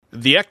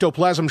The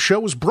Ectoplasm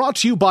Show is brought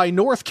to you by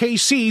North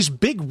KC's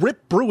Big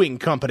Rip Brewing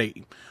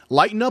Company.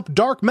 Lighten up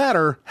dark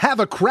matter, have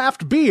a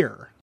craft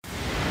beer.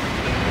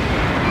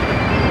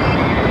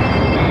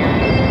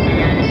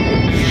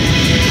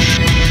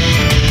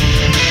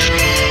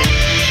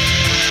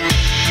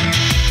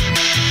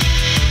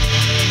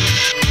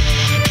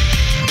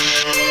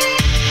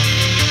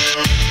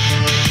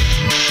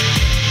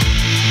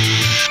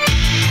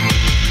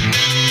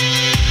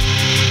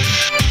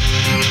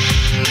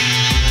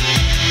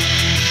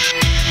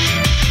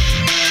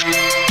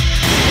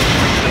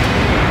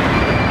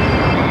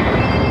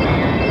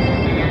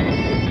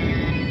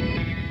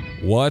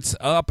 What's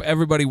up,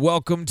 everybody?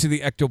 Welcome to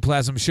the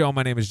Ectoplasm Show.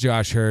 My name is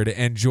Josh Hurd,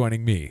 and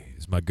joining me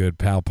is my good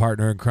pal,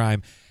 partner in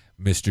crime,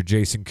 Mr.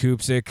 Jason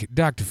Kupsik,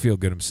 Dr.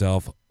 Feelgood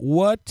himself.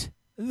 What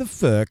the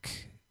fuck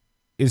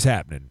is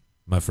happening,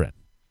 my friend?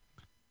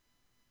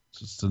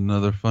 Just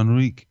another fun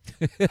week.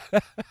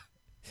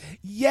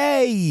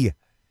 Yay!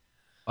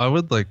 I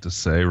would like to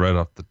say right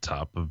off the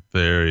top a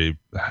very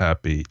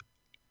happy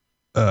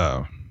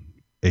 8th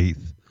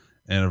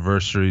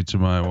anniversary to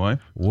my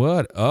wife.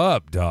 What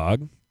up,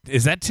 dog?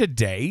 Is that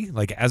today?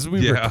 Like, as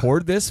we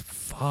record this?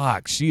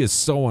 Fuck, she is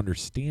so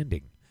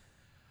understanding.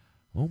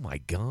 Oh, my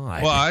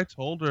God. Well, I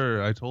told her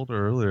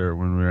earlier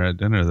when we were at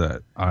dinner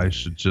that I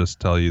should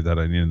just tell you that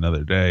I need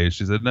another day.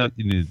 She said, no,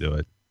 you need to do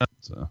it.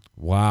 So.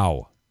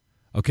 Wow.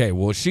 Okay,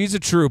 well, she's a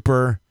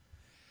trooper.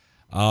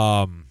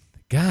 God,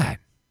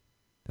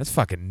 that's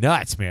fucking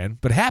nuts, man.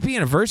 But happy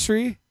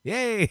anniversary.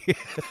 Yay.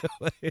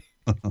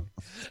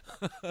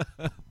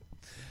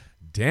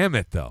 Damn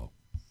it, though.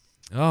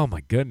 Oh,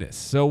 my goodness.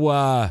 So,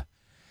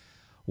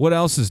 what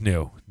else is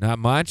new? Not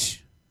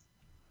much?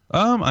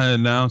 I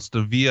announced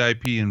a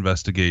VIP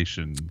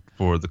investigation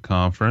for the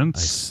conference.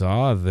 I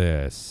saw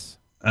this.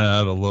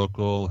 At a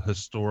local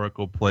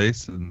historical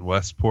place in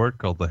Westport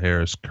called the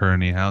Harris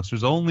Kearney House.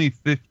 There's only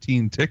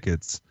 15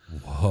 tickets.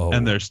 Whoa.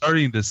 And they're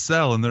starting to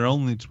sell, and they're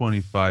only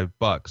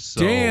 $25.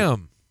 So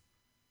damn.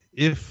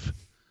 If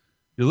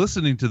you're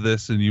listening to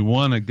this and you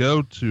want to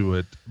go to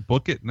it,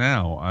 book it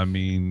now. I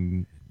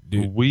mean...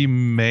 Dude. We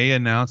may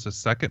announce a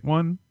second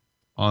one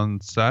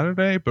on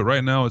Saturday, but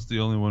right now it's the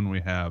only one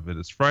we have. It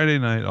is Friday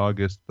night,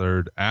 August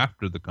 3rd,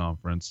 after the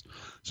conference.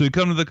 So you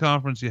come to the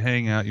conference, you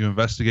hang out, you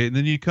investigate, and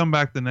then you come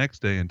back the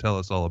next day and tell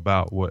us all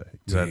about what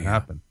had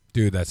happened.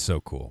 Dude, that's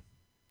so cool.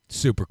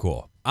 Super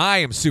cool. I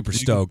am super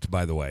stoked,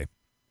 by the way,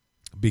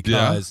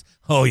 because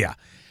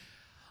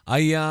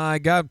I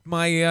got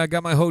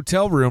my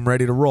hotel room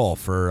ready to roll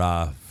for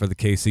the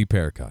KC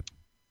Paracon.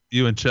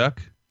 You and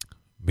Chuck?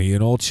 Me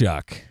and old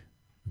Chuck.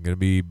 I'm going to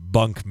be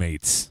bunk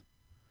mates.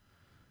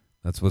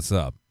 That's what's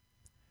up.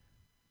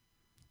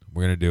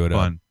 We're going to do it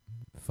fun.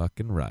 Up.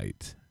 Fucking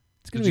right.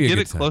 It's gonna Did you get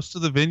it time. Close to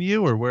the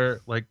venue or where,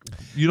 like,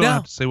 you don't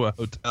have to say what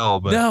hotel,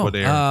 but what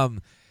area?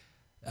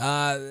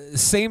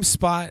 Same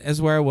spot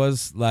as where I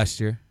was last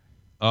year.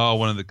 Oh,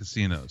 one of the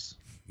casinos.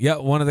 Yeah,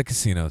 one of the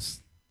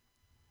casinos.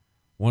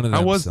 One of them.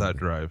 How was that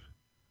drive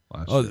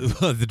last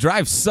year? The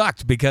drive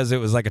sucked because it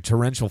was like a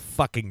torrential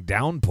fucking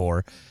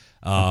downpour.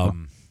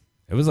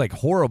 It was like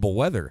horrible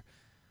weather.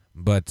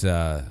 But,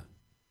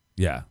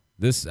 yeah,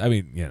 this, I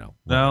mean, you know.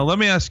 Now, let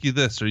me ask you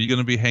this. Are you going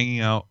to be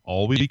hanging out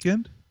all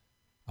weekend?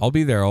 I'll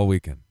be there all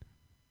weekend.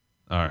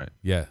 All right.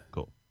 Yeah.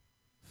 Cool.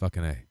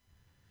 Fucking A.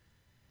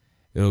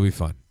 It'll be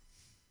fun.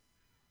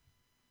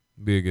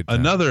 Be a good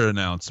time. Another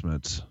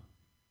announcement.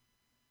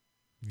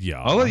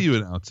 Yeah. I'll let you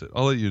announce it.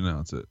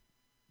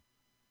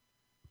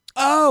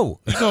 Oh!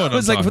 You know what I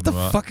was like, what the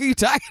about. fuck are you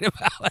talking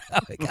about?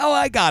 I'm like, oh,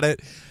 I got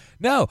it.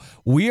 No,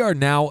 we are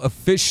now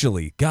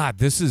officially, God,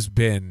 this has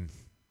been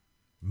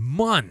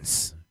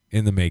months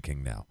in the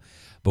making now,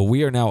 but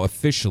we are now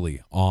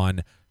officially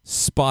on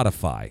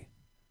Spotify.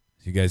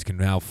 So you guys can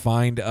now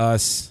find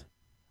us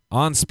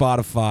on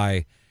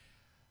Spotify.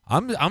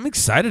 I'm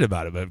excited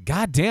about it, but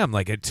goddamn,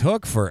 like it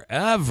took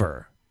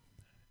forever.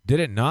 Did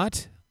it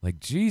not?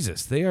 Like,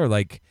 Jesus, they are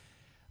like,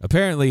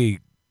 apparently,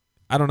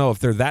 I don't know if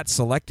they're that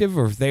selective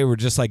or if they were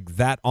just like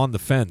that on the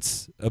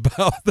fence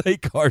about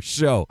like our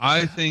show.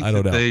 I think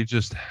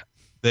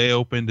they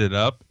opened it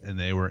up and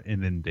they were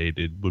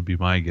inundated would be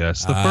my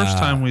guess. The first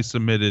time we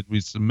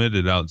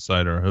submitted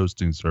outside our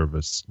hosting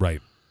service. Right.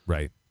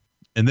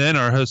 And then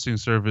our hosting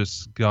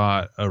service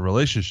got a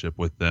relationship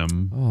with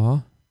them.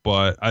 Aww.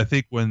 But I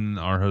think when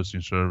our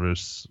hosting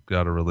service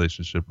got a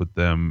relationship with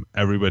them,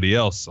 everybody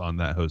else on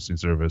that hosting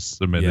service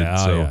submitted.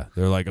 Yeah.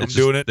 They're like, I'm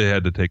doing it. They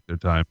had to take their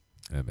time.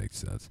 That makes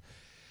sense.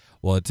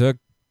 Well, it took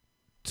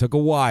a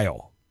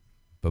while,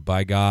 but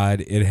by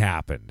God, it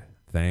happened.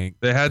 Thank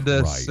They had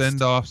to Christ.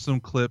 send off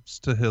some clips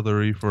to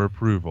Hillary for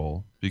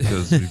approval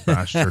because we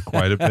bashed her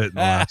quite a bit in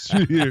the last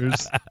few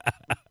years.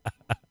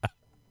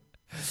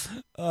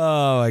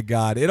 Oh my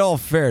God! In all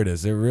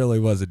fairness, it really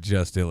wasn't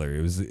just Hillary.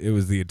 It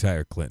was the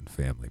entire Clinton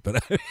family.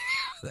 But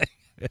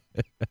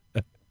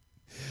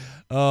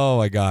oh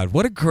my God,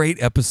 what a great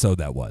episode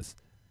that was!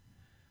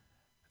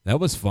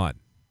 That was fun.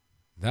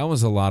 That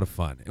was a lot of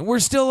fun. And we're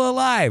still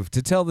alive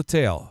to tell the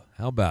tale.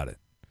 How about it?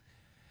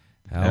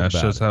 It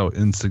shows how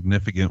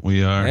insignificant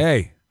we are.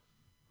 Hey,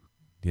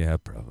 Yeah,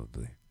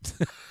 probably.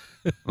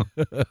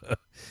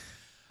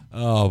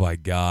 Oh my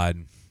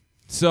God.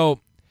 So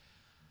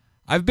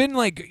I've been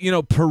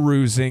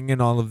perusing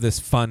and all of this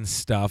fun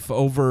stuff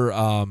over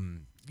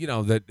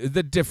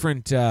the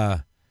different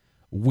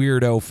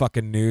weirdo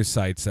fucking news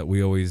sites that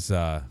we always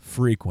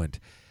frequent.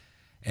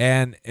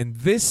 And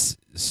this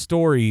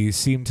story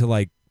seemed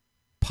to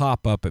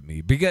pop up at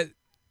me because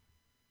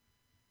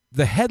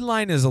the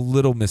headline is a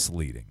little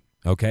misleading,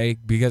 okay?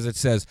 Because it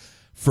says,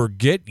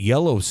 "Forget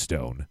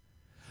Yellowstone.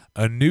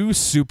 A new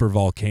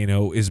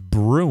supervolcano is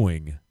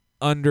brewing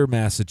under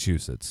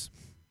Massachusetts."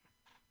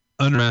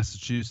 Under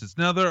Massachusetts.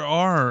 Now, there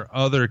are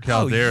other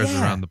calderas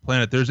around the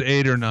planet. There's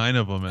 8 or 9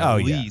 of them at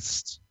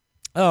least.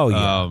 Oh,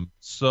 yeah.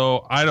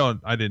 So I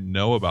didn't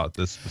know about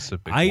this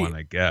specific one,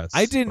 I guess.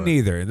 I didn't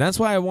either. And that's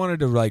why I wanted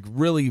to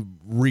really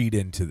read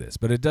into this.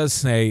 But it does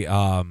say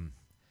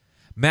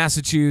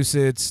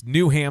Massachusetts,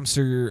 New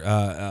Hampshire,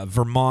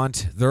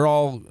 Vermont, they're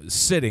all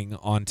sitting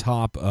on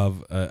top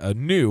of a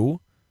new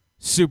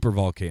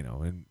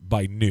supervolcano. And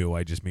by new,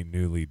 I just mean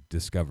newly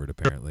discovered,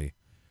 apparently.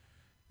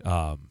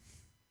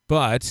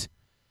 But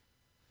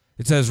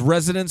it says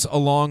residents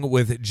along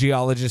with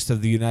geologists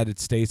of the United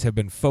States have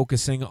been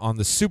focusing on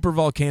the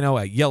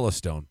supervolcano at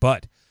Yellowstone.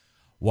 But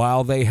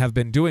while they have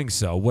been doing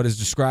so, what is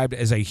described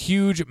as a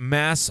huge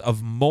mass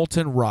of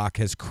molten rock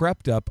has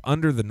crept up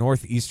under the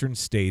northeastern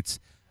states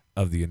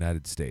of the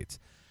United States.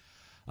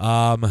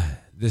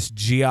 This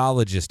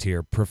geologist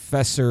here,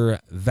 Professor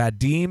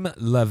Vadim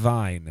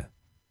Levine,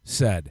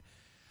 said,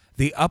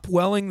 "The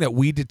upwelling that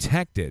we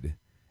detected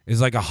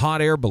is like a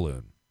hot air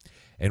balloon,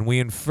 and we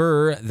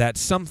infer that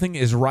something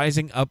is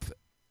rising up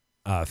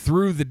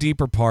through the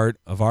deeper part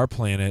of our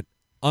planet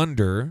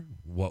under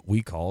what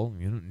we call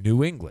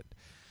New England."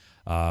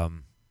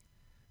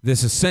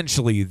 This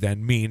essentially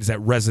then means that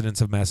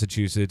residents of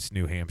Massachusetts,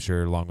 New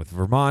Hampshire, along with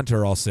Vermont,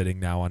 are all sitting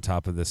now on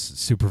top of this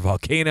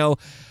supervolcano.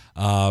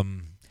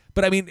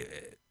 But I mean,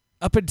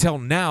 up until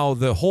now,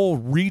 the whole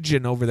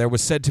region over there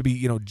was said to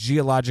be,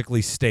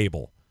 geologically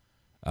stable,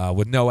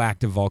 with no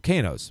active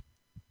volcanoes.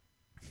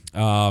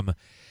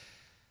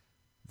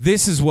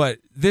 This is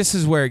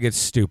where it gets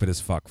stupid as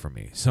fuck for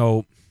me.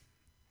 So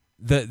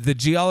the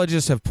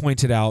geologists have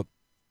pointed out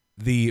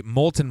the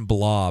molten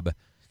blob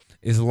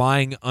is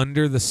lying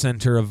under the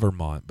center of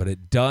Vermont, but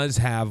it does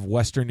have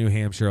western New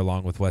Hampshire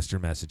along with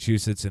western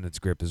Massachusetts in its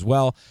grip as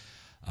well.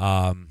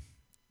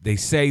 They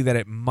say that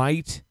it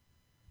might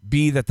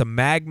be that the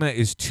magma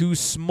is too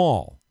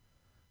small,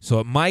 so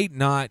it might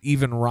not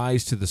even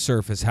rise to the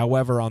surface.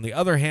 However, on the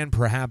other hand,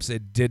 perhaps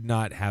it did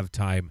not have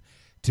time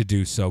to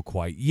do so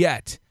quite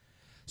yet.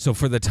 So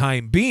for the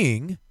time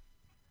being,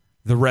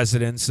 the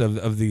residents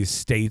of these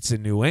states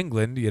in New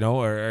England,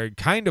 are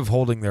kind of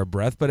holding their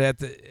breath, but at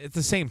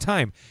the same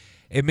time,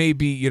 it may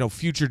be,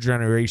 future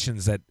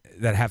generations that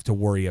have to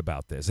worry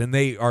about this. And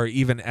they are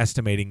even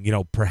estimating,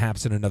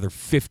 perhaps in another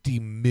 50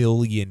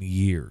 million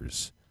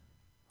years.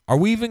 Are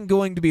we even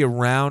going to be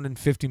around in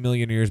 50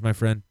 million years, my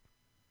friend?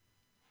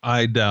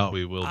 I doubt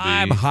we will be.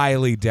 I'm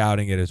highly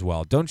doubting it as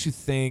well. Don't you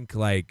think,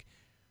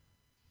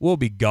 we'll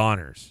be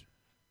goners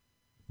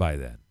by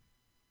then?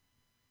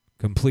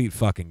 Complete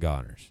fucking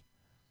goners.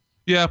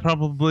 Yeah,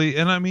 probably.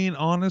 And I mean,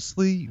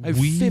 honestly,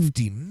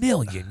 50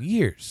 million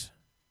years.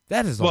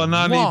 That is not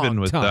long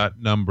even with time. that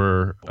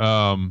number.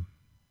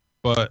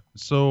 But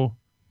so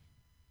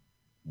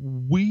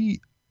we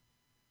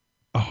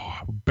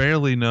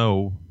barely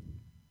know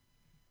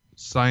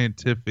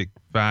scientific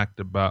facts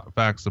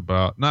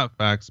about not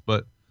facts,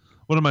 but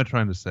what am I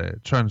trying to say?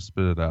 Trying to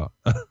spit it out.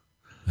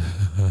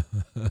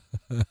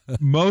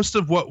 Most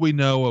of what we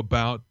know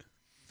about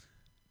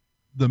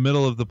the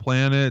middle of the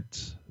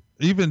planet,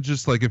 even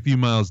just a few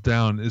miles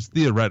down, is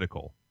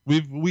theoretical.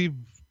 We've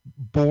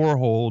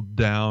boreholed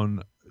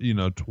down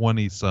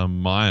 20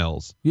 some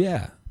miles.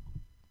 Yeah.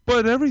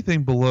 But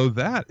everything below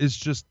that is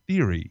just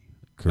theory.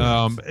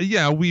 Correct.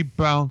 We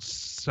bounce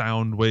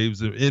sound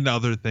waves and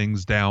other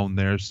things down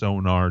there,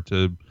 sonar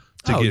to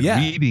get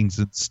readings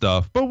and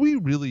stuff, but we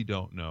really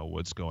don't know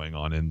what's going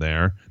on in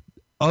there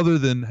other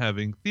than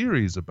having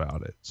theories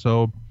about it.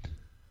 So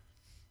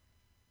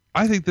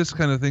I think this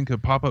kind of thing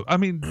could pop up. I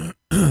mean,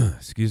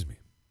 excuse me.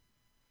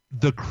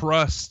 The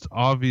crust,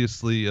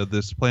 obviously, of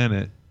this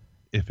planet,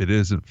 if it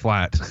isn't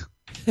flat,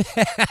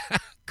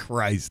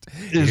 Christ,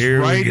 is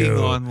riding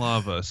on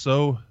lava.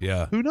 So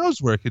who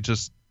knows where it could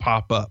just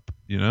pop up,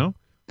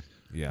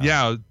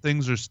 Yeah,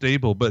 things are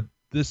stable, but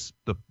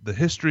the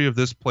history of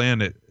this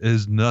planet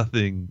is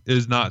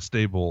not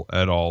stable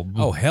at all.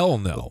 Oh, hell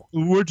no.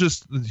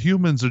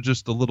 Humans are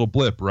just a little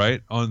blip,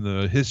 right, on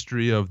the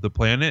history of the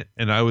planet.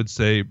 And I would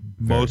say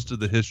most of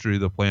the history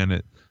of the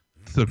planet,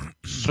 the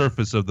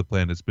surface of the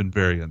planet has been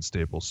very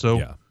unstable.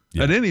 So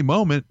at any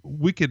moment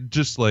we could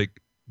just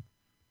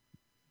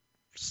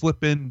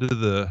slip into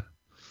the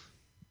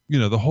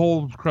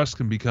whole crust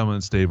can become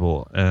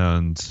unstable,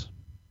 and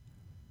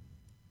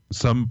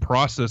some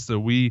process that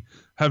we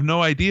have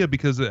no idea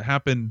because it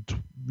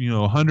happened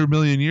 100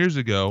 million years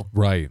ago,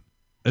 right,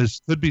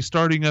 could be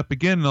starting up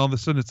again, and all of a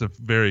sudden it's a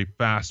very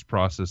fast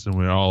process and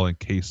we're all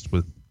encased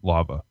with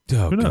lava.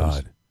 Oh Who knows?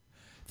 God,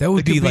 that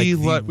would It could be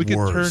like the we could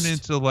turn worst.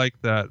 into like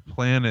that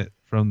planet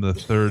from the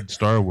third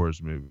Star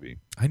Wars movie.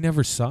 I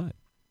never saw it.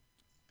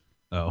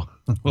 Oh,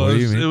 What well, do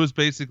you mean? it was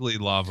basically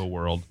Lava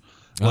World,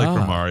 like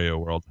from Mario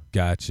World.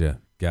 Gotcha.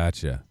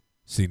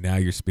 See, now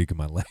you're speaking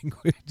my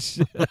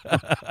language.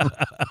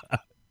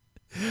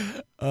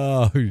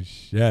 Oh,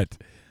 shit.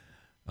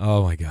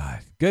 Oh, my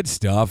God. Good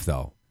stuff,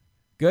 though.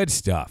 Good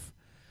stuff.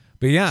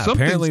 But yeah,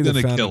 apparently something's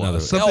they gonna found kill another.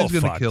 us. Something's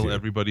Oh, gonna fuck, kill dude.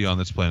 everybody on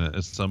this planet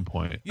at some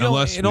point. You know,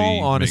 unless in all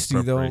we honesty,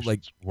 make though,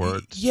 like, for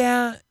it.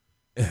 yeah.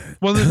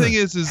 Well, the thing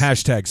is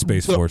Hashtag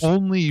Space the Force.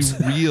 only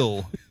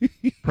real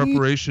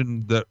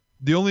preparation that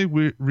the only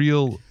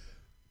real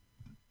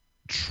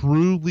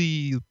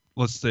truly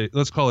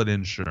let's call it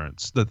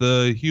insurance that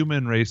the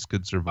human race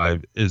could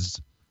survive is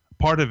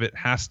part of it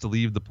has to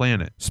leave the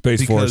planet.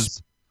 Space because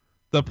Force.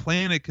 the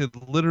planet could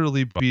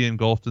literally be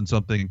engulfed in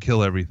something and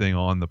kill everything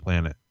on the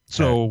planet.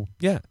 So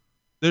Yeah.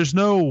 there's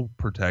no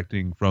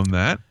protecting from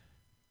that.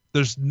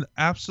 There's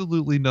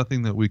absolutely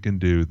nothing that we can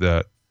do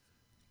that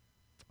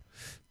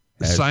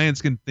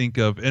science can think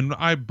of, and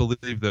I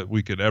believe that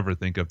we could ever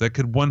think of, that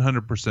could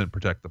 100%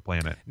 protect the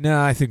planet.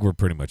 No, I think we're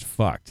pretty much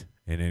fucked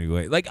in any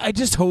way. Like, I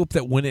just hope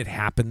that when it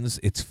happens,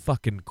 it's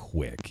fucking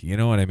quick. You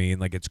know what I mean?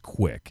 Like, it's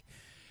quick.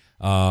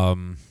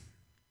 Like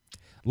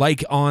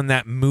on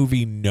that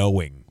movie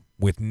Knowing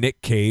with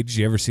Nick Cage.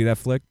 You ever see that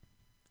flick?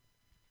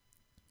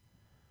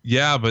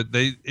 Yeah, but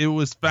it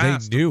was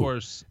fast. They knew. Of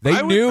course.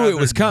 They knew it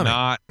was coming.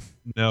 Not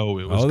know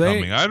it was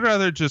coming. I'd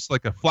rather just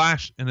like a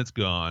flash and it's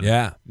gone.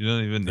 Yeah. You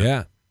don't even know.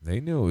 Yeah. They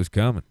knew it was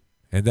coming.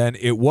 And then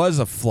it was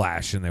a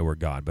flash and they were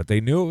gone, but they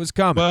knew it was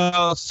coming.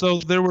 Well, so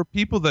there were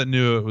people that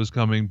knew it was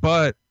coming,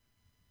 but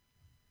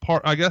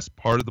I guess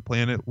part of the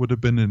planet would have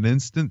been an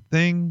instant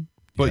thing,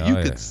 but you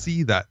could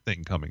see that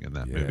thing coming in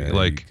that movie.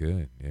 Like, you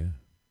could, yeah.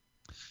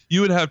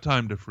 You would have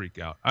time to freak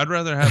out. I'd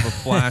rather have a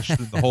flash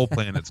than the whole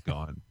planet's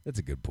gone. That's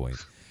a good point.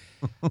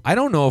 I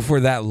don't know if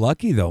we're that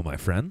lucky though, my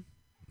friend.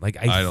 Like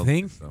I don't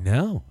think so.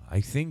 No, I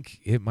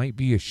think it might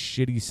be a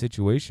shitty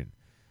situation.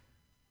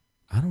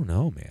 I don't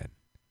know, man.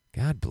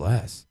 God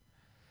bless.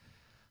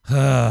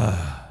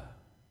 I've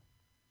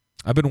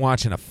been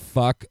watching a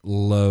fuck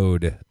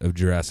load of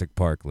Jurassic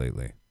Park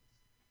lately.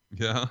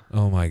 Yeah.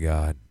 Oh my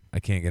God. I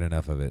can't get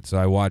enough of it. So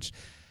I watched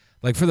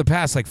like for the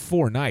past like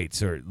 4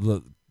 nights or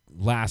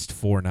last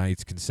 4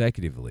 nights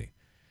consecutively.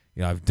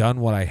 You know, I've done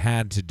what I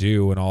had to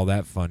do and all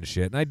that fun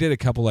shit. And I did a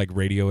couple like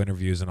radio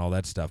interviews and all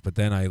that stuff, but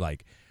then I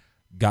like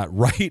got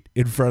right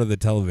in front of the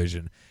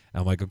television.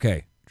 I'm like,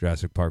 okay,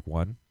 Jurassic Park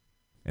 1.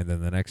 And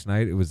then the next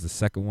night it was the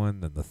second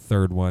one, then the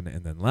third one,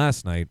 and then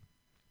last night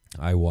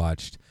I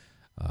watched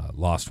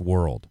Lost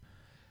World.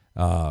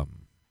 I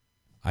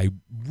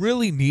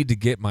really need to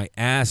get my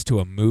ass to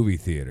a movie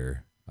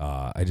theater.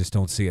 I just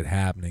don't see it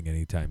happening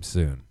anytime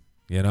soon.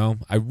 You know,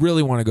 I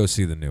really want to go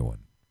see the new one.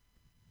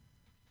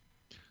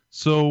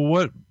 So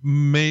what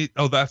made?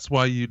 Oh, that's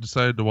why you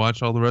decided to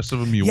watch all the rest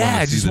of them. You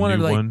want to see the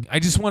new one? I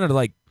just wanted to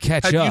like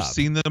catch up. Had you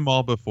seen them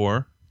all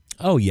before?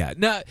 Oh yeah,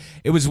 no.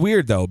 It was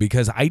weird though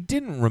because I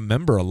didn't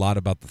remember a lot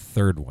about the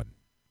third one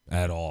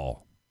at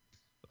all.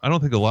 I don't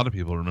think a lot of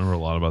people remember a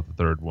lot about the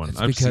third one. It's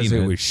because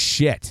it was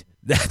shit.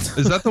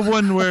 Is that the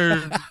one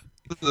where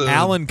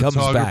Alan comes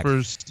back?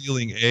 Photographer's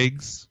stealing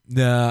eggs.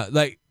 No,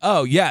 like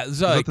yeah. So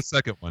Is like, that the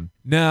second one?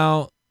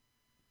 No,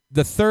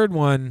 the third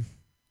one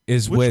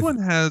is Which one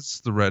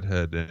has the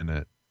redhead in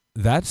it?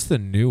 That's the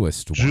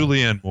newest one.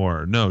 Julianne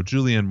Moore. No,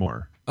 Julianne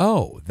Moore.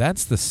 Oh,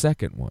 that's the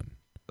second one.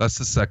 That's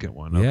the second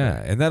one. Okay.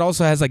 Yeah, and that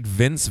also has like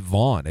Vince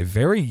Vaughn, a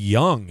very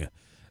young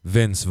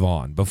Vince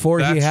Vaughn, before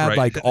he had right.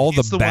 like all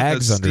He's the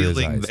bags one that's under his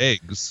stealing eyes. The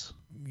eggs.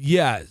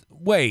 Yeah,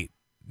 wait,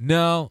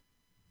 no,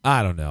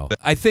 I don't know.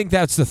 I think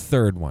that's the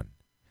third one.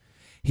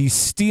 He's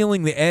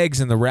stealing the eggs,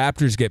 and the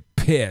Raptors get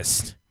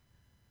pissed.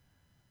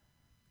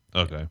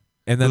 Okay.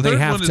 And then The they third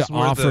have one to is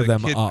where offer the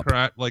them kid up.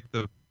 like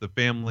the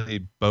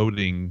family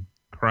boating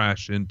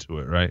crash into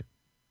it, right?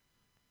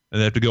 And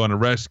they have to go on a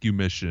rescue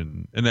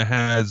mission, and it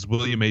has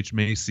William H.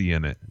 Macy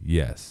in it.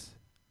 Yes.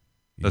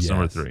 That's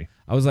number 3.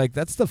 I was like,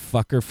 that's the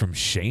fucker from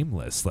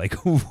Shameless. Like,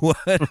 what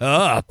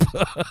up?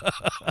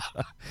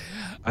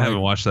 I haven't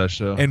watched that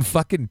show. And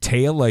fucking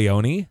Taya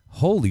Leone.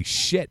 Holy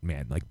shit,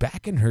 man. Like,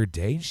 back in her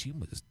day, she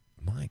was,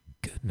 my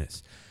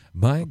goodness.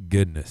 My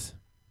goodness.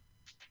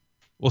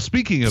 Well,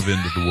 speaking of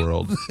End of the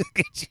World,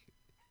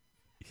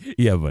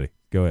 yeah, buddy.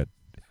 Go ahead.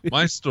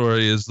 my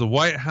story is the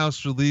White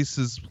House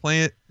releases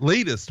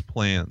latest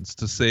plans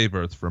to save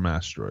Earth from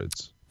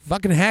asteroids.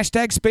 Fucking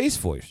hashtag Space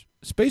Force.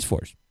 Space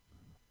Force.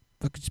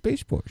 Fucking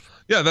Space Force.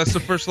 Yeah, that's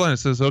the first line. It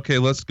says, okay,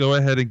 let's go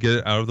ahead and get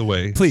it out of the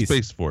way. Please.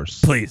 Space Force.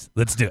 Please,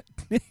 let's do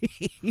it.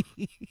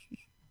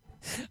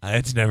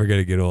 It's never going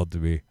to get old to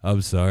me.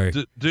 I'm sorry.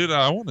 Dude,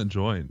 I want to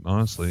join,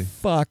 honestly.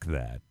 Fuck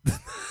that.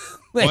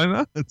 Why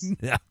not?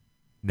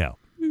 No.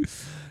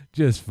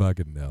 Just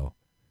fucking no.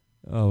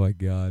 Oh, my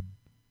God.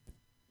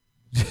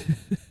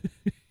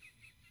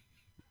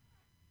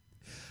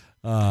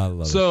 I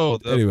love So,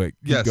 it. Anyway,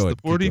 keep going,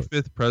 the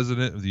 45th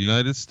president of the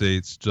United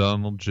States,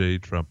 Donald J.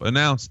 Trump,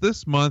 announced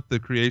this month the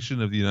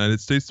creation of the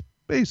United States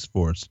Space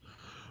Force,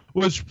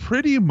 which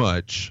pretty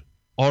much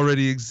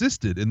already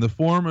existed in the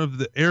form of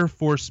the Air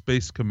Force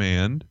Space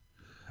Command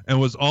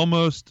and was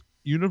almost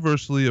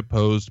universally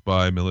opposed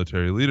by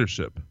military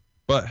leadership.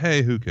 But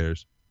hey, who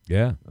cares?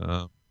 Yeah.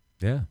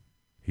 Yeah.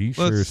 He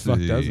sure as fuck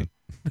doesn't.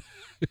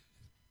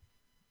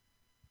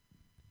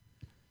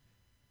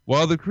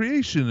 While the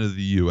creation of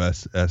the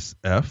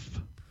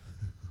USSF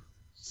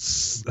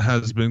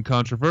has been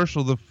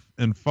controversial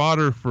and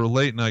fodder for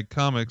late-night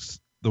comics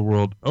the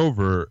world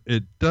over,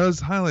 it does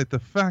highlight the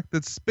fact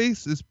that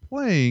space is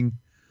playing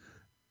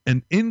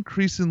an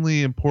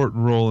increasingly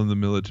important role in the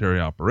military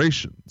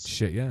operations.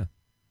 Shit, yeah.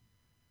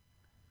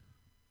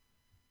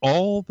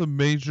 All the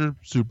major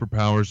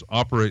superpowers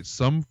operate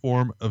some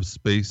form of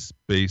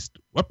space-based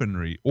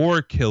weaponry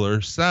or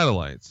killer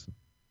satellites.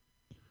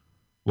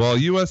 While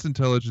U.S.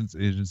 intelligence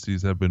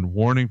agencies have been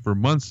warning for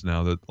months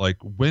now that, like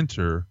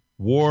winter,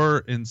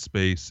 war in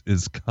space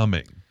is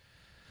coming.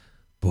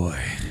 Boy.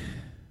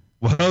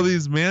 While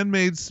these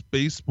man-made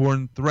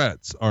spaceborne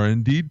threats are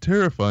indeed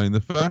terrifying, the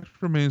fact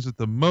remains that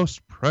the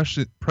most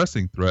pressing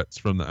threats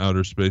from the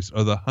outer space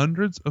are the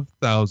hundreds of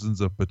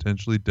thousands of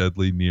potentially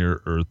deadly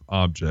near-Earth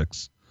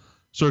objects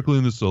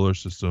circling the solar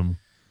system,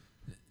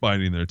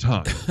 biding their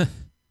time.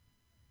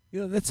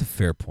 That's a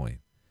fair point.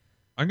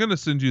 I'm going to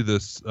send you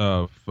this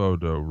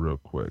photo real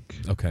quick.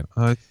 Okay.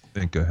 I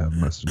think I have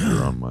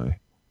Messenger on my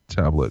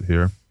tablet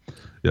here.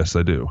 Yes,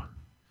 I do.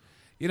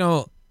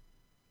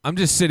 I'm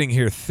just sitting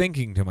here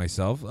thinking to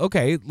myself,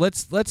 okay,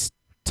 let's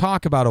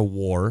talk about a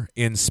war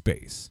in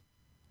space,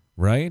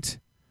 right?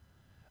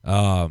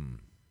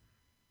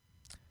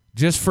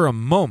 Just for a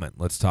moment,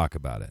 let's talk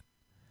about it.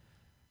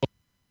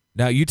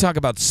 Now, you talk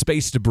about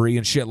space debris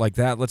and shit like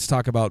that. Let's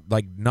talk about,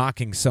 like,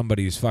 knocking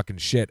somebody's fucking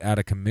shit out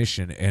of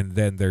commission and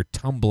then they're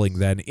tumbling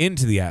then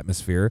into the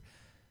atmosphere.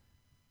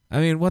 I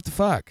mean, what the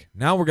fuck?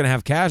 Now we're going to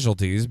have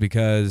casualties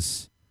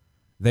because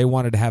they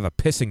wanted to have a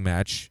pissing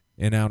match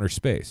in outer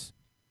space.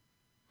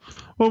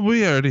 Well,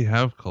 we already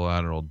have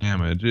collateral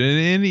damage. In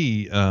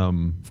any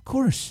of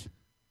course.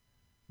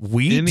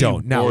 We any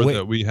don't. Now, war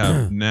that we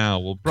have now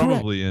will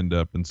probably end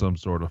up in some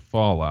sort of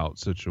fallout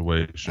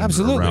situation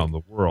around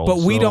the world. But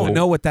we don't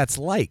know what that's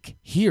like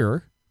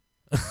here.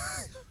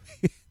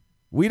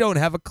 We don't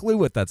have a clue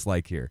what that's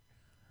like here.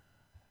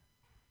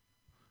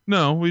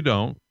 No, we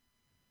don't.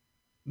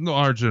 No,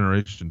 our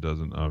generation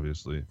doesn't,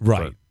 obviously.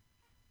 Right.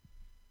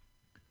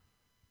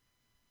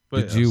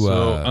 But did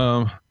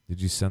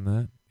you send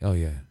that? Oh,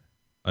 yeah.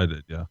 I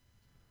did, yeah.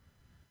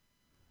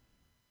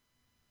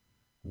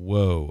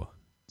 Whoa.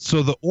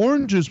 So the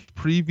orange is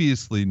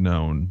previously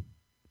known.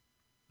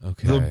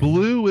 Okay. The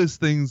blue is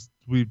things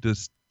we've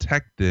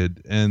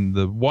detected, and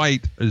the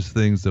white is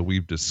things that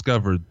we've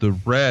discovered. The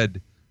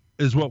red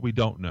is what we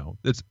don't know.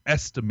 It's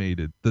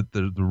estimated that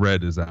the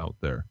red is out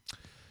there.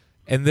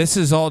 And this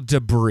is all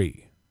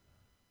debris.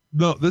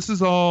 No, this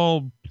is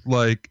all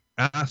like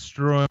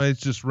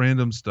asteroids, just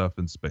random stuff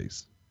in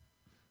space.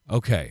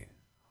 Okay.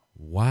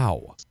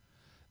 Wow.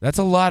 That's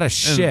a lot of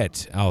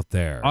shit out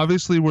there.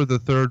 Obviously, we're the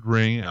third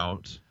ring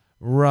out.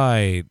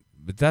 Right.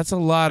 But that's a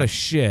lot of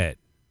shit.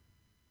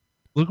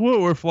 Look what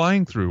we're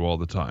flying through all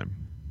the time.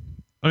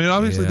 I mean,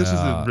 obviously, this is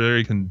a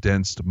very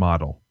condensed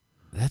model.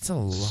 That's a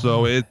lot.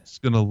 So it's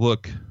going to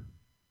look...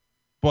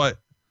 But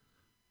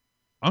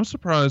I'm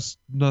surprised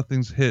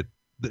nothing's hit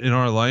in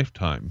our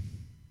lifetime.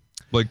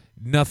 Like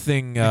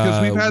nothing...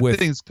 because we've had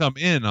things come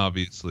in,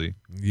 obviously.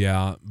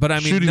 Yeah, but I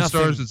mean... Shooting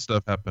stars and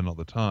stuff happen all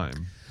the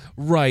time.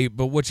 Right,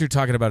 but what you're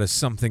talking about is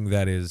something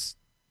that is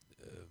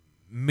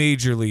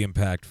majorly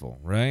impactful,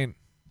 right?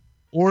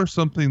 Or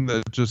something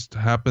that just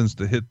happens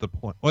to hit the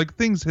planet. Like,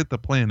 things hit the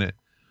planet,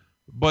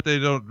 but they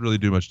don't really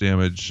do much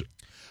damage.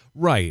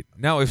 Right.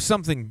 Now, if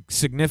something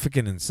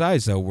significant in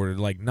size, though, were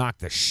to, like, knock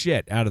the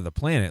shit out of the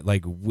planet,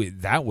 like,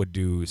 that would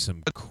do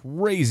some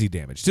crazy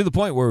damage, to the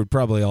point where it would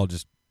probably all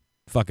just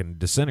fucking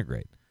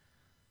disintegrate.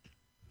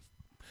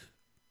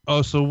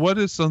 Oh, so what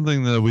is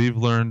something that we've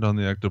learned on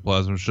the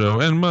Ectoplasm show,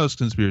 and most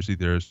conspiracy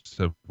theorists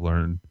have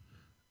learned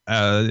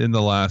in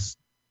the last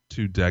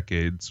 2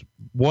 decades?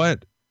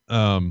 What's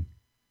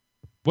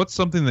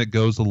something that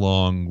goes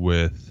along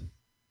with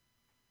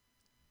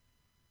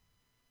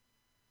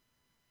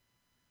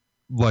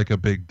like a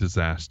big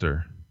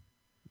disaster,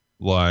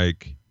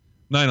 like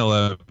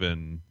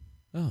 9/11?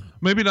 Oh.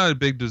 Maybe not a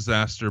big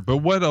disaster, but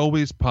what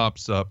always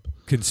pops up?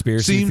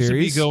 Conspiracy seems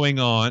theories? to be going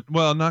on.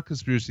 Well, not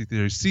conspiracy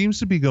theories. Seems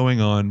to be going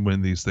on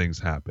when these things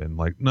happen,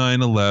 like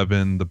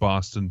 9/11, the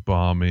Boston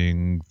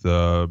bombing,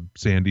 the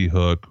Sandy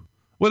Hook.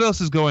 What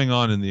else is going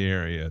on in the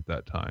area at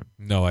that time?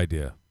 No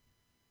idea.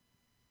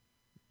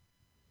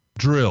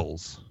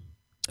 Drills.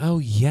 Oh,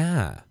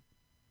 yeah.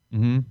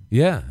 Mm-hmm.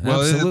 Yeah, well,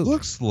 absolutely. it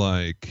looks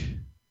like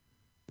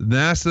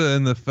NASA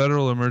and the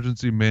Federal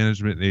Emergency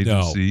Management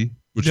Agency,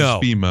 which is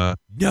FEMA,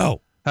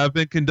 have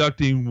been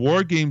conducting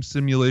war game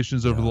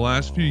simulations over the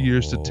last few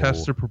years to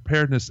test their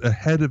preparedness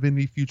ahead of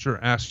any future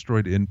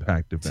asteroid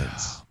impact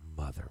events.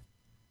 Mother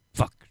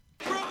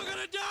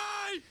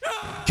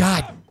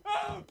God.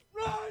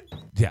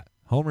 Yeah,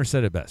 Homer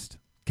said it best.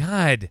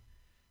 God.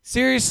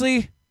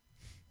 Seriously?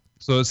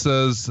 So it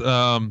says,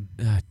 damn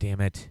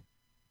it.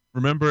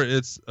 remember,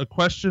 it's a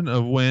question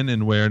of when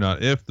and where,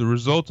 not if. The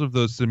result of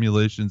those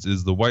simulations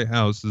is the White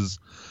House's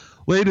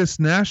latest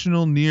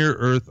National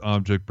Near-Earth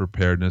Object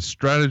Preparedness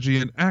Strategy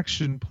and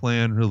Action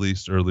Plan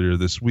released earlier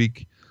this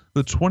week.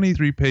 The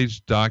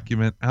 23-page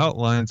document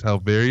outlines how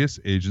various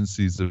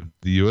agencies of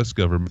the U.S.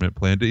 government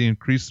plan to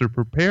increase their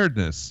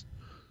preparedness.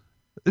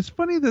 It's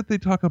funny that they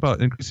talk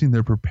about increasing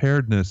their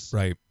preparedness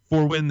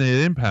for when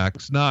it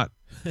impacts, not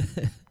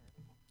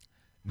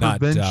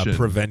prevention.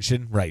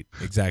 Prevention. Right,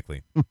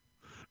 exactly.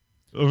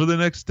 Over the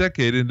next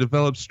decade, and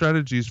develop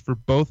strategies for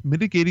both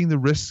mitigating the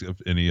risk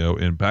of NEO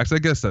impacts, I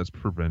guess that's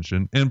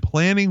prevention, and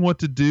planning what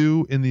to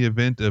do in the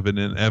event of an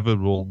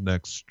inevitable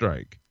next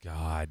strike.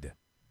 God.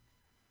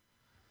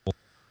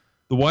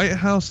 The White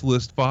House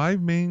lists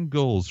 5 main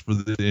goals for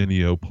the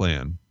NEO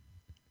plan.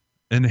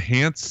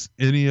 Enhance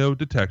NEO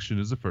detection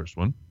is the first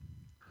one.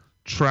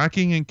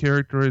 Tracking and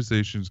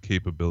characterizations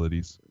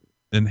capabilities.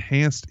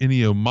 Enhanced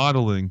NEO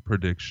modeling,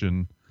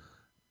 prediction,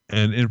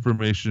 and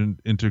information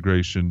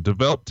integration.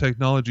 Develop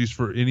technologies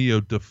for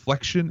NEO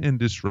deflection and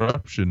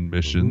disruption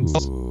missions.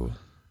 Ooh,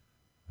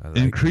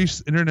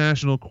 Increase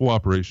international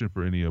cooperation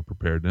for NEO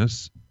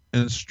preparedness.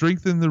 And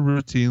strengthen the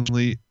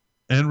routinely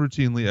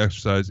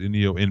exercise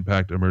NEO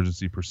impact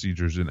emergency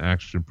procedures and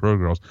action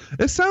protocols.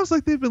 It sounds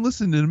like they've been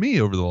listening to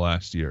me over the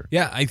last year.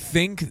 Yeah, I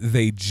think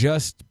they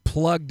just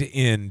plugged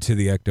into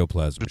the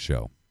Ectoplasm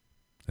show.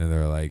 And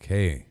they're like,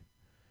 hey,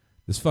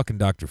 this fucking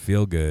Dr.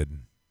 Feelgood,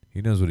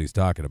 he knows what he's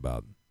talking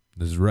about.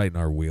 This is right in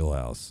our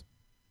wheelhouse.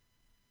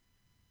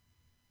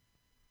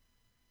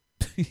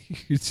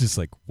 It's just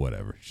like,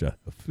 whatever, shut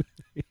up.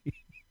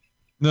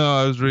 No,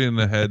 I was reading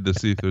ahead to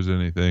see if there's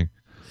anything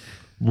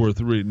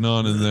worth reading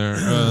on in there.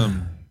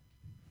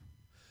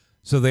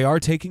 So they are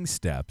taking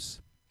steps.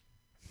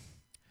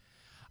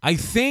 I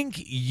think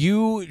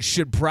you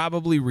should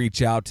probably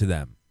reach out to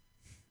them.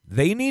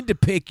 They need to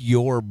pick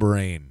your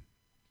brain.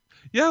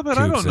 Yeah, but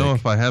I don't know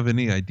if I have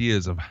any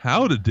ideas of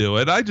how to do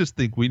it. I just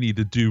think we need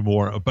to do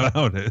more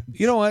about it.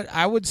 You know what?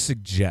 I would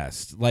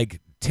suggest,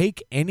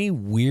 take any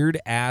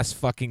weird-ass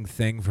fucking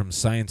thing from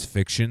science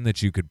fiction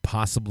that you could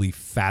possibly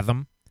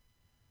fathom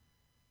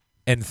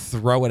and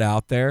throw it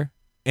out there,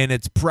 and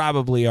it's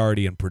probably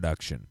already in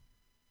production.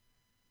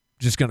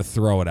 Just going to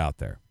throw it out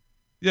there.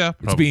 Yeah,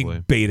 probably. It's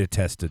being beta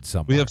tested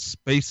somewhere. We have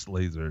space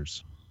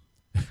lasers.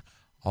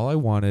 All I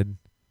wanted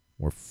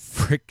were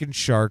frickin'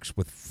 sharks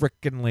with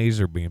frickin'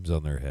 laser beams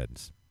on their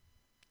heads.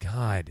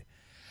 God.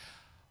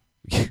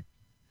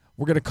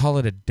 We're going to call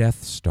it a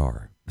Death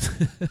Star.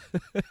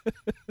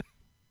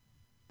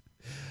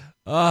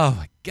 Oh,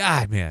 my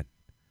God, man.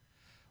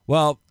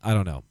 Well, I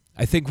don't know.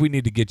 I think we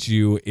need to get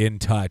you in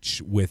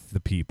touch with the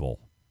people.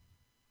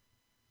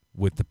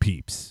 With the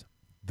peeps.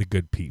 The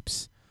good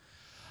peeps.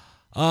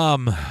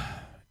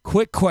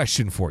 Quick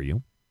question for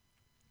you.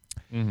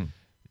 Mm-hmm.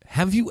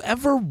 Have you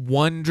ever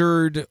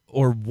wondered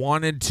or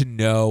wanted to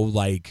know,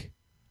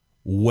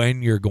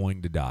 when you're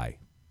going to die?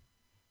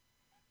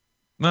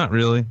 Not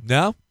really.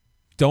 No?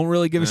 Don't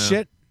really give a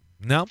shit?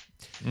 No?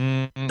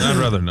 I'd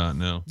rather not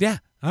know. Yeah,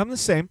 I'm the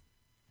same.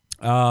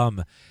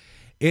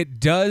 It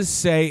does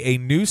say a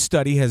new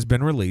study has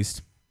been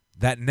released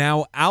that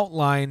now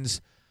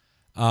outlines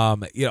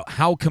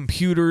how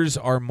computers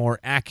are more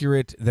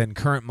accurate than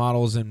current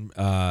models in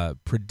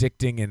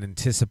predicting and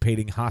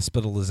anticipating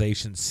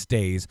hospitalization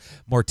stays,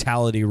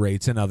 mortality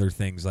rates, and other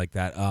things like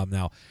that.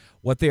 Now,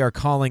 what they are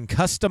calling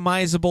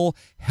customizable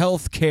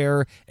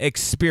healthcare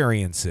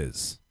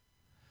experiences.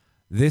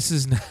 This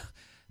is not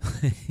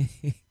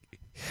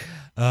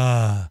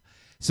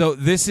so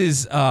this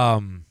is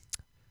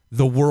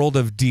the world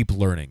of deep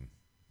learning,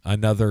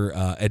 another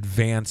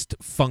advanced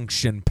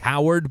function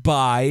powered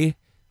by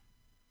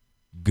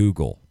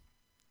Google.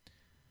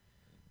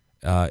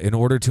 In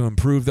order to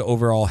improve the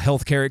overall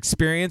healthcare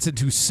experience and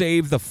to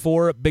save the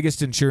 4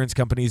 biggest insurance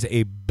companies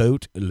a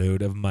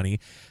boatload of money,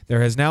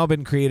 there has now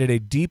been created a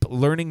deep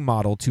learning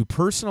model to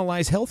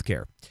personalize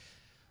healthcare.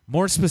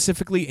 More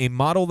specifically, a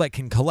model that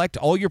can collect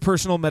all your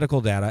personal medical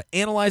data,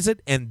 analyze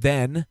it, and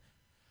then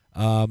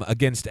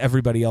against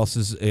everybody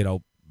else's,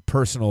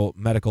 personal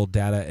medical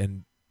data,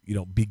 and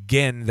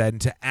begin then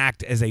to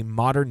act as a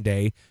modern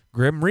day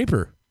Grim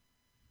Reaper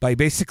by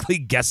basically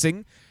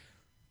guessing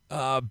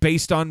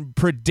based on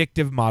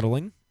predictive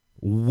modeling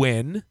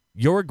when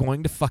you're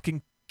going to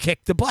fucking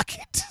kick the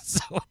bucket.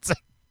 So it's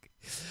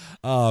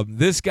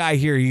this guy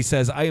here, he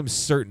says, I am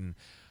certain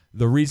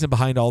the reason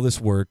behind all this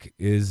work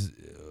is,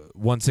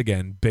 once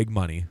again, big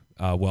money,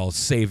 while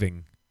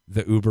saving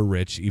the uber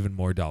rich even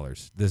more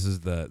dollars. This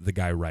is the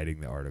guy writing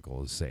the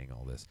article is saying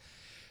all this.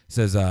 It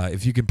says,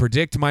 if you can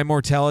predict my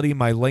mortality,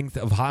 my length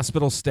of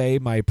hospital stay,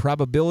 my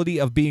probability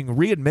of being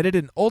readmitted,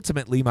 and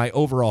ultimately my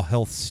overall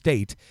health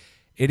state,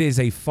 it is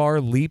a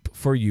far leap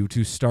for you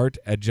to start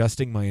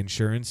adjusting my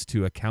insurance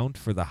to account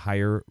for the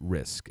higher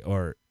risk.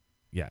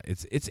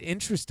 It's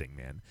interesting,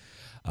 man.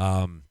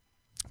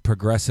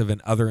 Progressive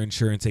and other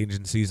insurance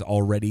agencies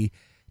already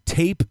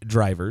tape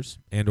drivers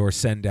and or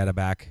send data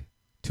back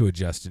to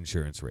adjust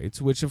insurance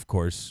rates, which of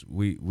course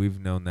we've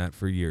known that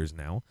for years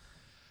now.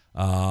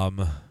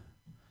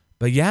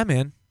 But yeah,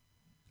 man,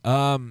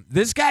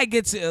 this guy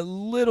gets a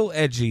little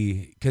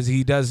edgy because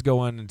he does go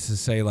on to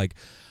say, like,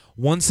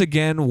 once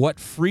again, what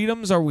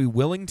freedoms are we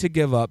willing to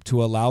give up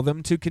to allow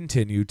them to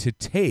continue to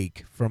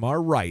take from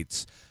our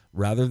rights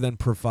rather than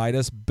provide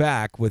us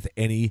back with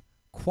any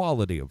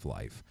quality of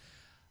life,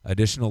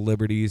 additional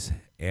liberties,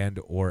 and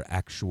or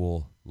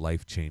actual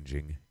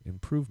life-changing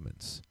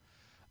improvements?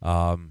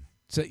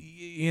 So,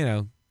 you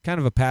know, kind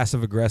of a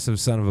passive-aggressive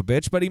son of a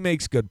bitch, but he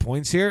makes good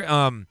points here.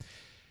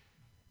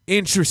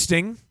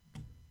 Interesting,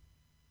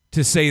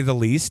 to say the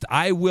least.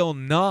 I will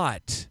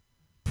not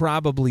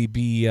probably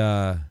be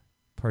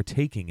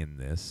partaking in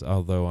this,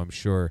 although I'm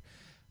sure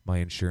my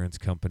insurance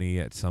company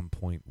at some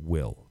point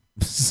will.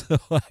 So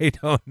I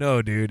don't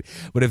know, dude.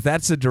 But if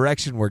that's the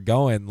direction we're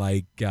going,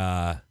 like,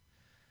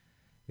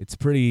 it's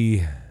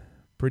pretty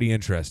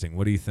interesting.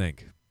 What do you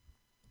think?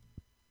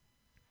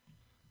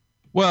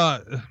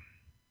 Well,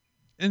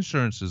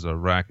 insurance is a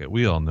racket.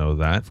 We all know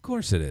that. Of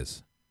course it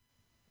is.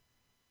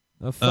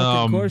 Of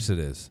fucking course it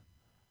is.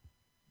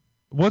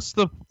 What's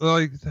the,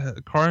 like,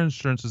 car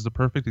insurance is the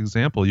perfect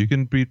example. You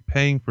can be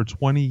paying for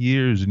 20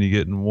 years and you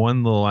get in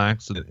one little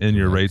accident and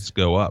your rates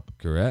go up.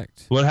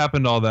 Correct. What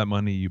happened to all that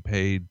money you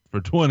paid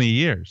for 20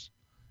 years?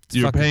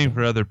 You're paying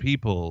for other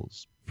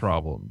people's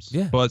problems.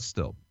 Yeah. But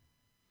still.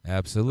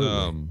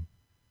 Absolutely.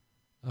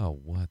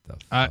 What the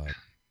fuck?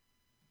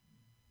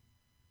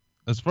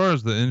 As far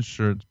as the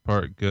insurance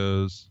part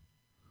goes,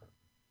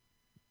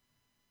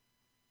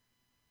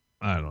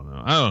 I don't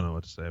know. I don't know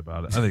what to say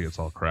about it. I think it's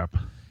all crap.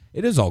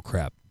 It is all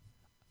crap.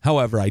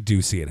 However, I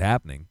do see it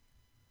happening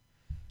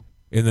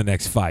in the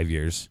next 5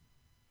 years.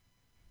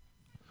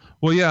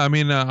 Well, yeah, I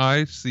mean,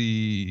 I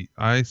see,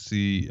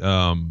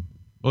 well,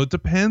 it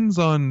depends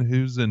on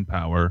who's in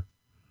power,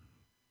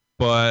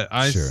 but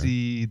I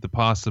see the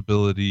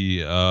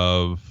possibility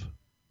of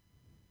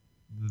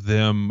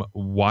them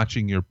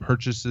watching your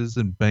purchases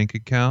and bank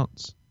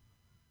accounts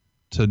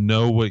to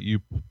know what you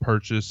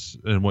purchase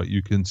and what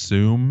you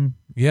consume.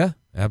 Yeah,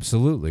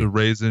 absolutely. To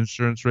raise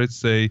insurance rates.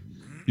 Say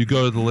you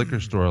go to the liquor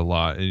store a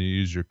lot and you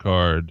use your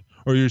card,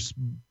 or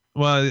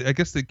well, I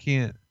guess they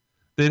can't.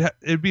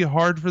 It'd be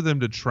hard for them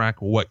to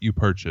track what you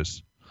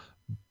purchase.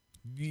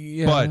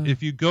 Yeah. But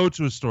if you go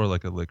to a store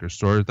like a liquor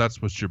store,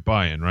 that's what you're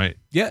buying, right?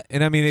 Yeah,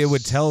 and I mean, it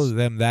would tell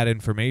them that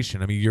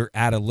information. I mean, you're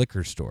at a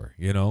liquor store,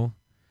 you know?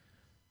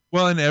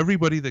 Well, and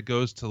everybody that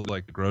goes to,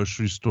 like, a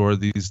grocery store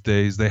these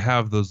days, they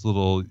have those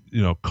little,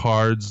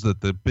 cards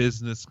that the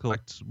business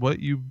collects what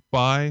you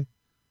buy.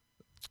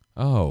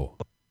 Oh,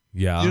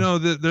 yeah.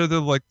 They're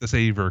like the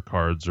saver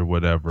cards or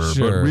whatever.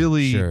 Sure, but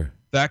really,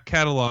 that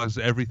catalogs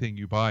everything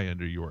you buy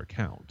under your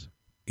account.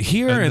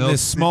 Here in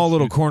this small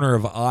little corner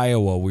of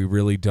Iowa, we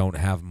really don't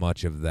have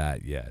much of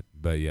that yet.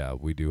 But, yeah,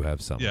 we do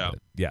have some of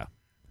it. Yeah.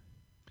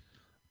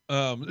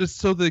 It's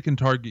so they can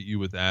target you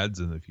with ads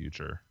in the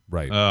future.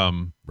 Right.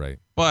 Right.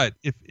 But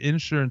if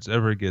insurance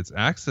ever gets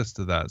access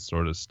to that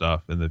sort of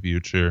stuff in the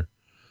future,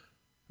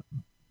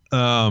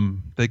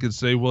 they could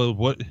say, well,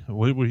 what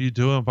were you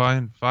doing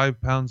buying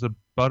 5 pounds of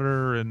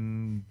butter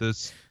and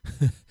this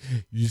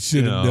you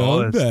should have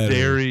known better.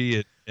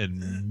 Dairy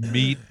and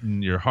meat,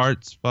 and your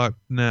heart's fucked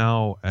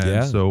now,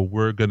 and so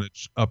we're gonna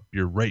up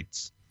your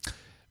rates.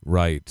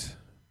 Right.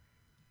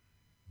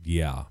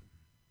 Yeah.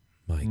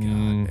 My God,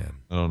 man.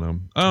 I don't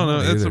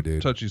know. It's a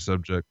dude. touchy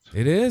subject.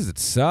 It is. It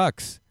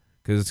sucks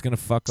because it's gonna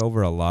fuck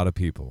over a lot of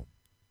people.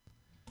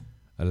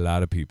 A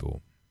lot of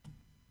people.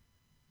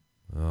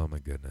 Oh my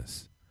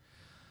goodness.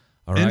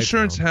 All right,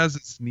 insurance has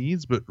its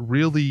needs, but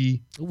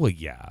really, well,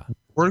 yeah,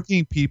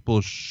 working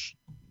people.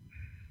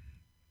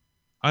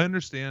 I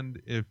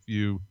understand if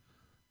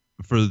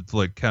for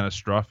like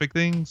catastrophic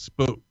things,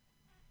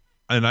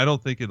 and I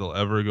don't think it'll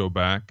ever go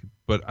back.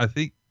 But I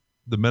think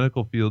the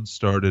medical field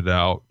started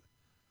out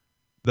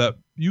that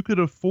you could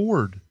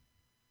afford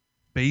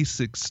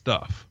basic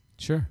stuff.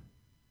 Sure.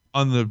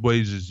 On the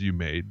wages you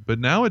made, but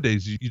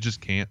nowadays you just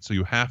can't. So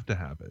you have to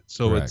have it.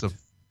 So correct.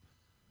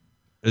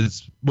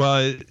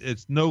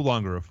 It's no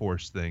longer a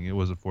forced thing. It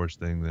was a forced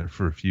thing there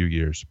for a few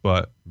years,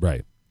 but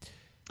right.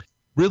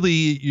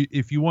 Really,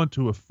 if you want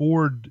to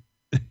afford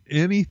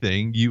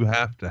anything, you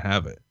have to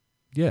have it.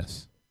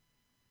 Yes.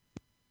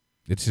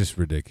 It's just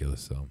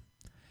ridiculous, though.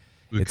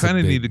 We kind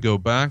of need to go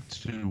back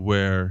to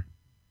where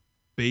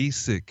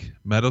basic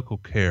medical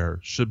care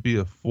should be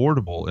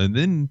affordable, and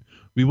then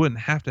we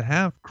wouldn't have to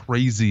have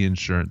crazy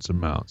insurance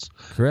amounts.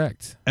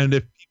 Correct. And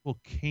if people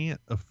can't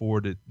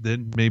afford it,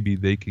 then maybe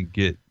they can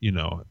get,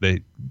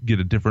 they get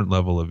a different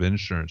level of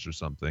insurance or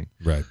something.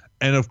 Right.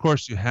 And of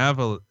course, you have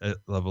a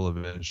level of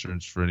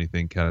insurance for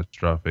anything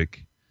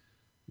catastrophic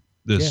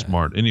this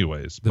smart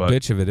anyways. The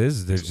bitch of it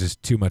is there's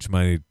just too much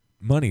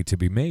money to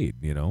be made,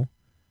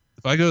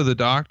 If I go to the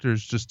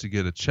doctor's just to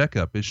get a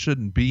checkup, it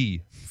shouldn't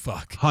be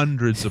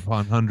hundreds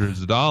upon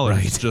hundreds of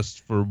dollars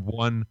just for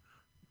one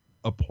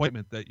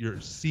appointment that you're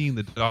seeing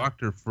the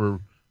doctor for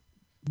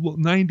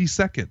 90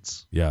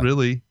 seconds. Yeah.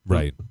 Really?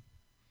 Right.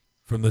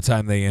 From the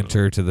time they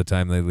enter to the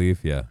time they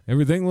leave, yeah.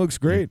 Everything looks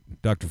great.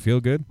 Dr.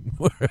 Feelgood.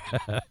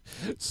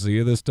 See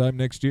you this time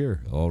next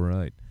year. All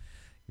right.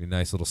 A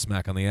nice little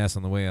smack on the ass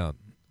on the way out.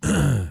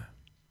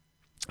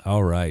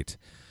 All right.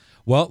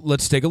 Well,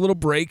 let's take a little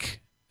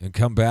break and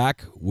come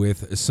back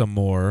with some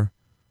more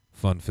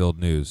fun-filled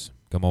news.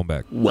 Come on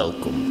back.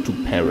 Welcome to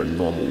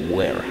Paranormal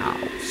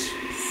Warehouse.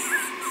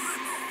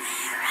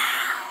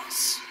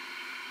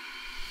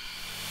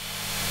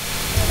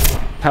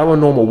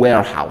 Paranormal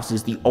Warehouse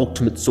is the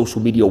ultimate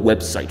social media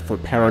website for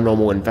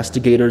paranormal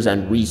investigators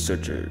and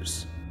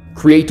researchers.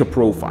 Create a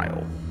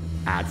profile,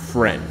 add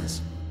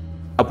friends,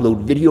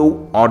 upload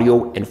video,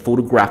 audio, and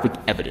photographic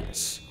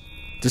evidence,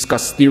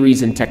 discuss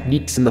theories and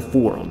techniques in the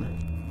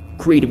forum,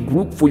 create a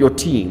group for your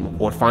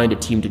team or find a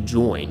team to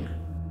join,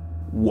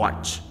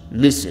 watch,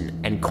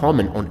 listen, and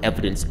comment on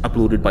evidence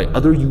uploaded by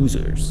other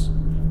users.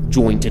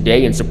 Join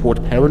today and support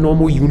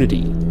Paranormal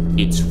Unity.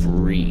 It's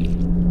free.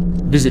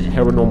 Visit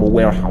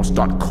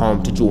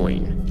paranormalwarehouse.com to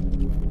join.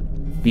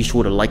 Be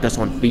sure to like us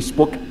on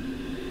Facebook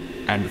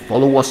and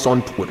follow us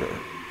on Twitter.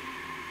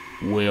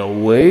 We're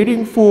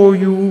waiting for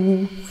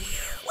you.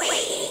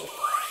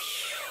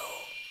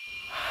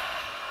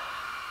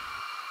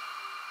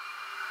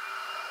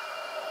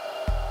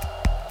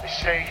 They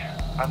say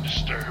I'm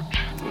disturbed.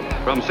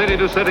 From city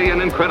to city,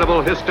 an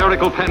incredible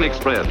hysterical panic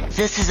spread.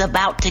 This is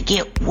about to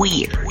get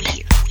weird.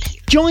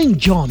 Join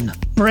John,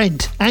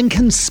 Brent, and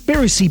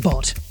Conspiracy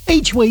Bot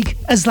each week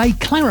as they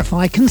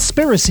clarify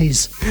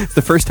conspiracies. It's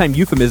the first time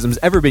euphemism's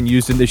ever been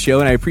used in this show,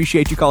 and I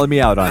appreciate you calling me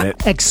out on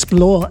it.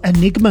 Explore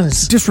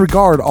enigmas.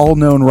 Disregard all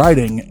known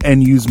writing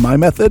and use my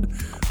method,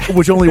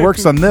 which only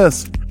works on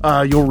this.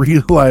 You'll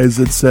realize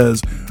it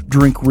says,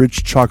 drink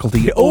rich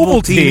chocolatey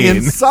Ovaltine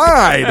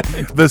inside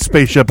the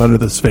spaceship under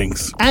the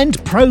Sphinx.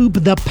 And probe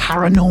the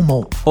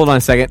paranormal. Hold on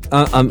a second.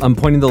 I'm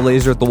pointing the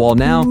laser at the wall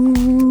now.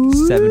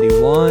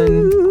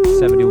 71,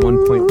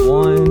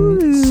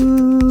 71.1,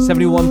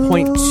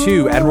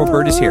 71.2. Admiral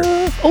Byrd is here.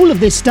 All of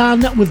this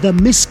done with the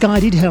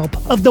misguided help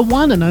of the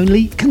one and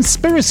only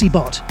Conspiracy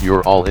Bot.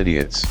 You're all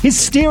idiots.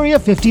 Hysteria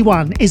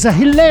 51 is a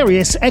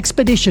hilarious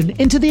expedition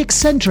into the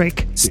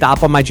eccentric.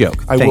 Stop on my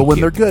joke. I will when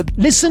they're good.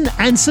 Listen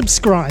and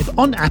subscribe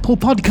on Apple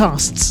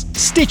Podcasts,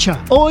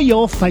 Stitcher, or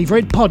your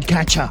favorite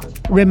podcatcher.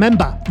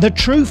 Remember, the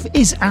truth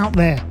is out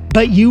there,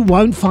 but you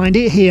won't find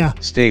it here.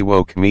 Stay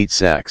woke, meet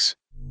sex.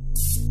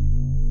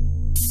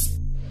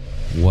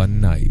 One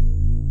night,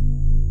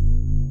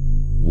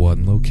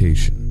 one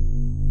location,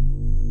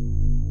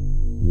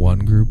 one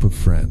group of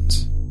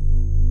friends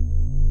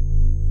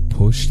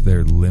pushed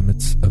their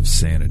limits of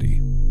sanity.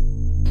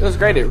 It was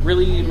great. It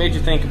really made you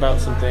think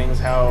about some things,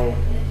 how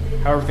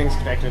everything's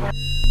connected.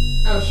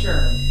 Oh,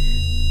 sure.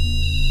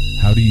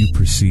 How do you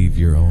perceive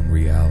your own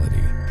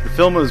reality? The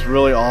film was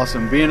really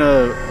awesome. Being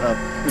a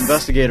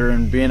investigator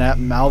and being at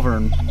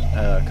Malvern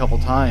a couple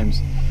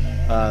times,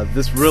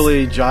 this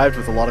really jived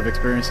with a lot of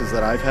experiences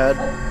that I've had.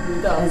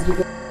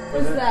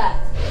 What's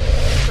that?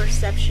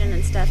 Perception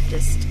and stuff,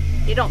 just,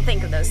 you don't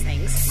think of those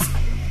things.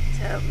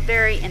 So,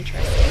 very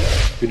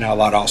interesting. You're not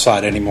allowed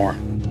outside anymore.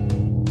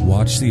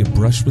 Watch the A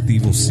Brush with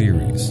Evil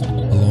series,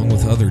 along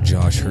with other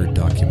Josh Hurd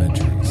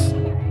documentaries.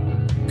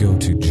 Go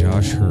to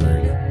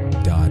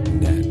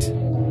joshhurd.net.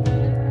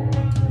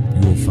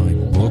 You will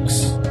find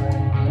books,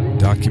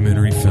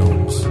 documentary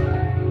films,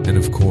 and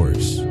of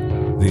course,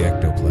 the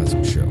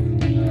Ectoplasm Show.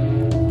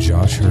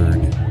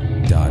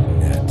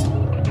 joshhurd.net.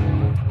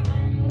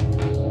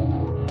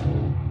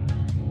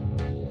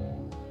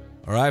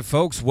 All right,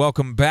 folks,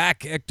 welcome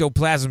back.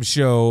 Ectoplasm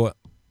Show,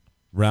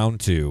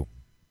 round 2.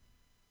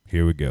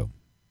 Here we go.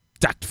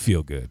 Dr.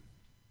 Feelgood,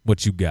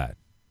 what you got?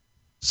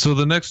 So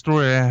the next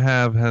story I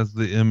have has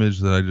the image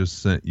that I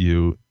just sent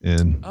you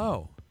in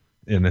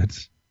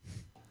it.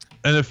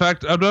 And in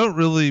fact, I don't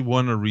really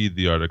want to read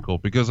the article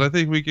because I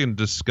think we can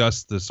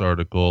discuss this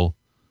article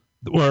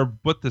or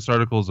what this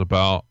article is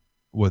about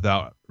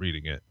without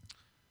reading it.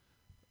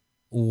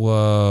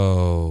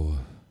 Whoa.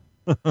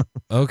 Okay.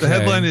 The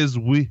headline is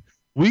we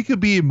could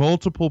be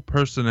multiple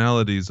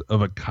personalities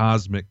of a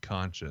cosmic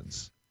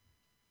conscience.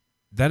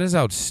 That is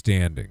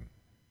outstanding.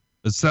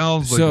 It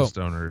sounds like a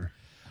stoner.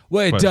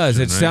 Well, it question, does.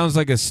 It right? sounds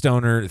like a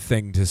stoner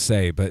thing to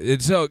say, but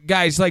it's so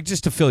guys, like,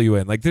 just to fill you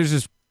in, like, there's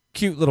this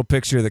cute little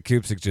picture that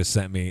Koopsik just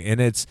sent me,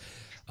 and it's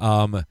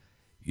the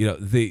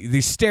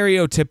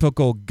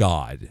stereotypical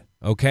god,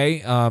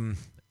 okay?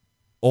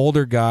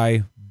 Older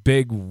guy,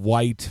 big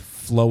white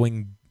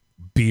flowing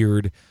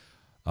beard,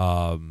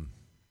 but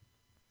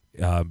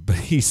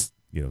he's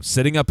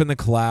sitting up in the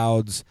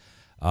clouds,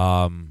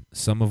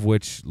 some of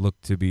which look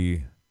to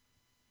be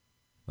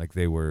like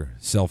they were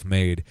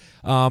self-made,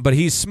 but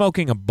he's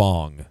smoking a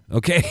bong,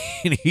 okay?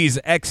 And he's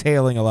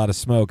exhaling a lot of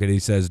smoke, and he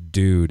says,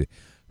 "Dude,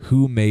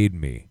 who made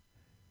me?"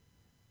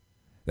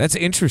 That's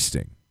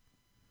interesting.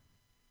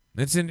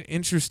 That's an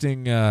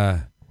interesting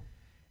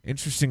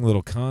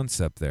little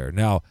concept there.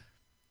 Now,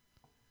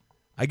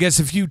 I guess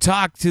if you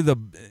talk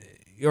to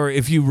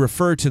if you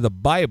refer to the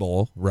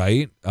Bible,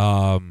 right?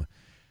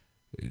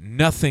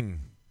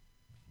 Nothing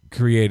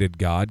created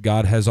God.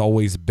 God has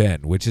always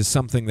been, which is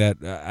something that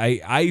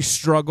I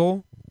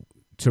struggle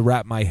to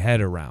wrap my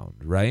head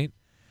around, right?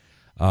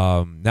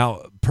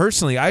 Now,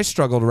 personally, I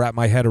struggle to wrap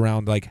my head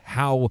around like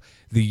how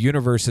the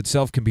universe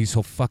itself can be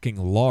so fucking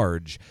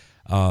large,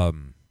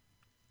 and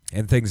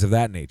things of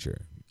that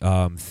nature.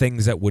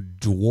 Things that would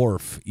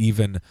dwarf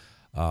even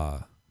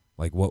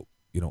like what,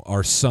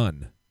 our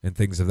sun and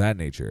things of that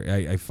nature.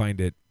 I find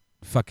it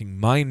fucking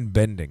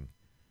mind-bending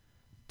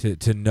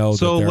to know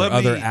that there are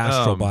other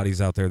astral bodies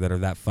out there that are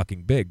that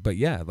fucking big. But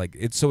yeah, like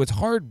it's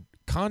hard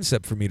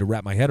concept for me to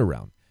wrap my head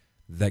around.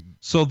 That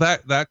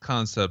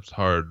concept's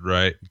hard,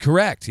 right?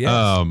 Correct.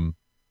 Yes.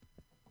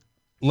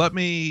 Let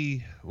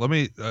me.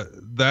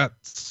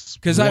 That's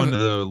one of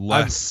the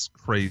less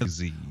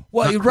crazy.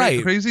 Well,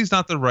 right. Crazy is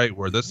not the right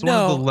word. That's one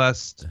of the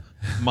less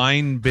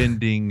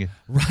mind-bending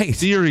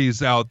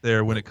theories out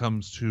there when it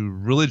comes to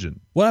religion.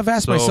 Well, I've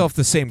asked myself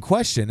the same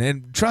question,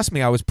 and trust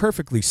me, I was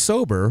perfectly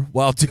sober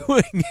while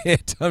doing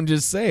it. I'm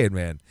just saying,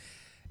 man,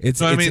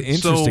 it's an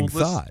interesting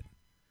thought.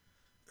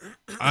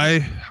 I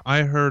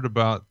heard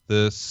about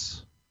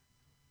this.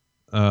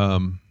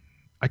 I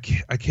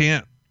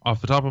can't off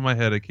the top of my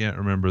head. I can't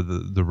remember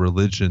the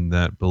religion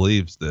that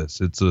believes this.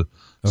 It's a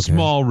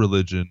small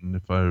religion,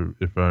 if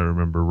I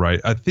remember right.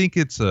 I think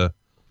it's a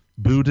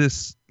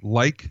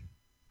Buddhist-like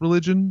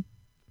religion,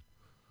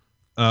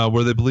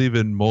 where they believe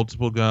in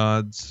multiple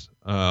gods.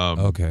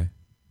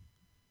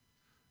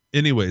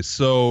 Anyway,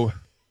 so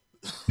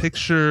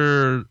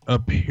picture a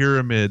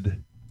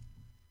pyramid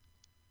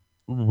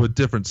with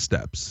different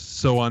steps.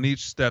 So on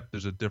each step,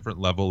 there's a different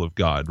level of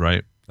God,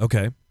 right?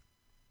 Okay.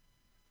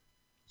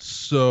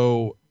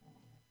 So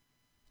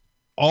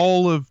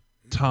all of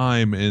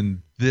time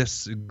in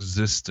this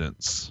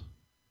existence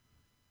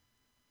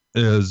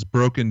is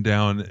broken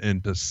down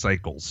into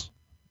cycles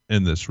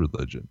in this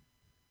religion.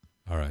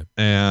 All right.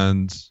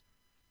 And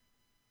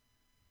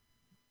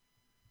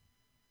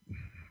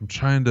I'm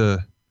trying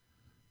to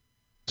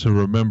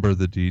remember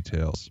the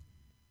details.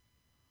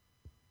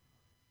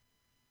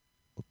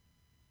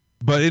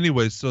 But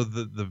anyway, so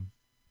the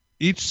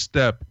each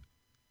step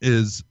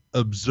is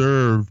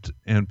observed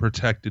and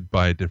protected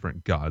by a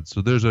different god.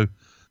 So there's a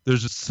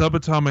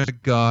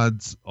subatomic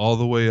gods all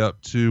the way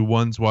up to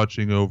one's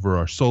watching over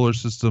our solar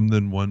system,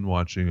 then one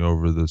watching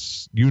over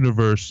this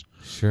universe.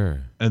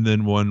 Sure. And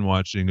then one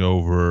watching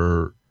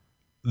over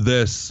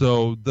this.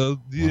 So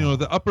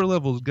the upper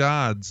levels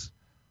gods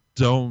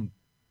don't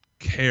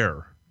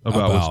care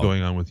about what's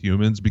going on with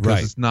humans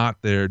because it's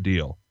not their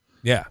deal.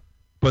 Yeah.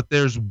 But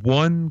there's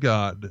one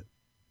god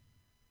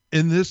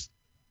in this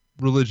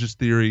religious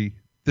theory.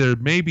 There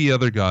may be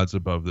other gods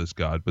above this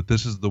god, but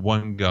this is the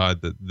one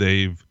god that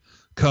they've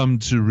come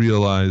to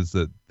realize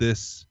that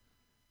this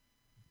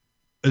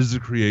is the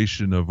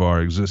creation of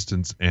our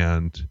existence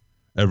and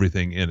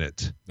everything in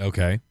it.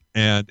 Okay.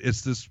 And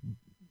it's this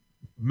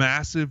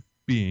massive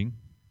being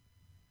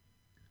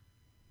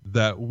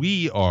that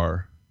we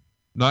are,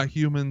 not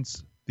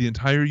humans, the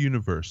entire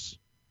universe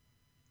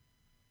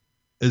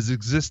is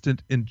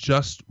existent in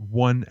just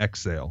one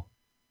exhale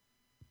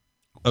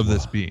of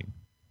this being.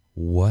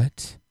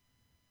 What?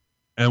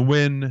 And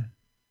when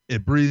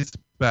it breathes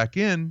back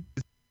in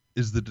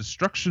is the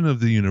destruction of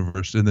the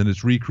universe, and then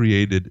it's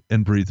recreated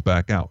and breathed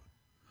back out.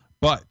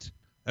 But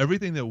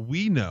everything that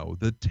we know,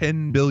 the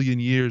 10 billion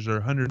years or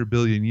 100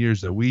 billion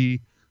years that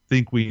we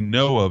think we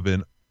know of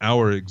in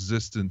our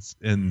existence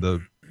in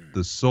the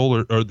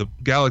solar or the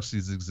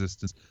galaxy's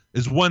existence,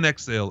 is one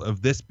exhale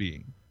of this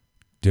being.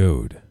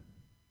 Dude.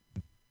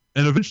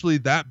 And eventually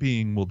that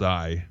being will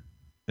die,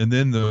 and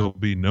then there will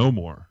be no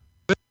more.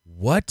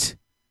 What?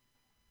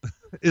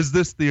 Is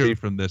this theory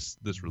from this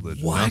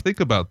religion? What? Now think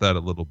about that a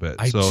little bit.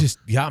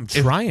 I'm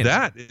trying. If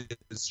that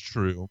is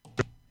true.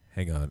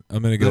 Hang on,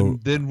 I'm gonna go.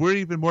 Then we're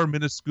even more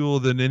minuscule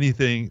than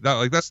anything.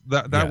 That's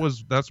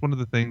one of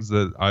the things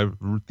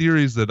that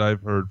theories that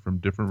I've heard from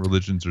different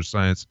religions or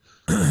science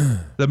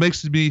that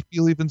makes me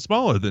feel even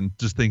smaller than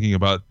just thinking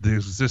about the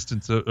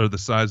existence or the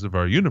size of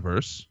our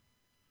universe.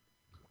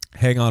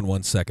 Hang on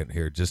 1 second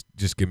here. Just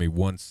give me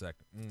 1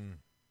 second.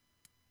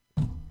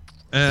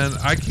 And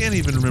I can't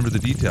even remember the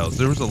details.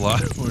 There was a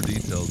lot more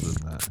details than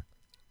that.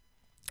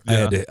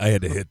 Yeah. I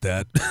had to hit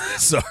that.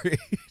 Sorry.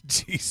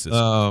 Jesus.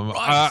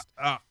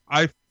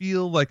 I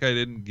feel like I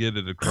didn't get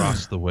it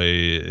across the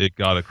way it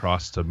got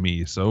across to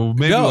me. So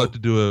maybe we'll have to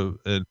do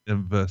an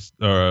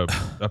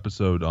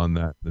episode on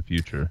that in the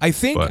future. I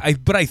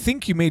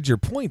think you made your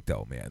point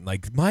though, man.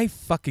 Like, my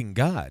fucking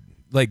God.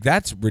 Like,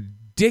 that's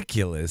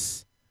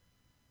ridiculous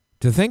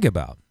to think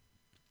about.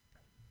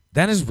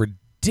 That is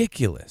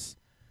ridiculous.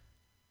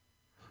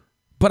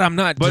 But I'm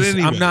not. But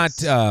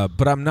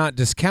I'm not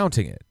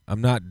discounting it. I'm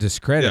not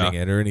discrediting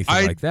it or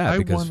anything like that. I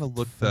want to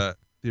look that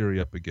theory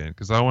up again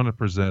because I want to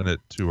present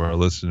it to our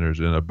listeners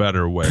in a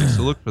better way.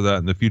 So look for that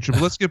in the future.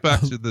 But let's get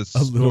back to this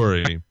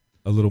story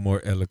a little more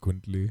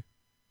eloquently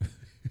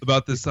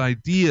about this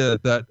idea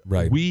that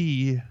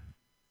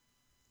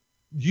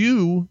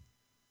you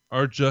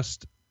are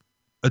just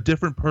a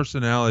different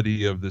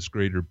personality of this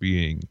greater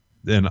being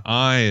and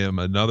I am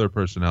another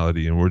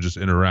personality, and we're just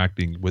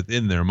interacting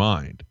within their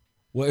mind.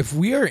 Well, if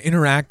we are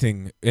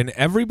interacting in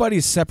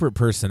everybody's separate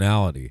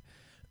personality,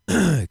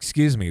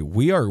 excuse me,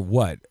 we are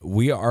what?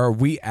 Are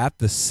we at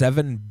the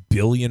 7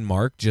 billion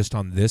mark just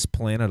on this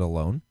planet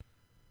alone?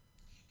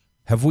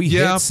 Have we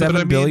hit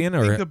 7 billion?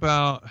 Think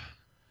about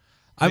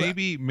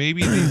maybe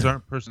these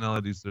aren't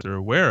personalities that they're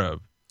aware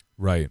of.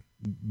 Right.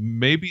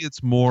 Maybe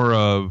it's more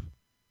of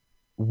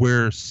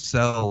where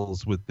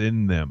cells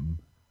within them.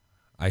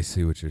 I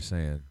see what you're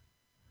saying.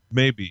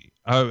 Maybe.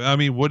 I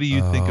mean, what do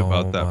you think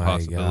about that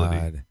possibility?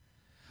 God.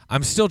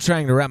 I'm still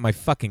trying to wrap my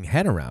fucking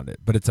head around it,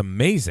 but it's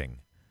amazing.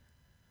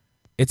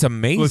 It's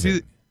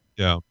amazing.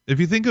 Well, if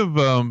you think of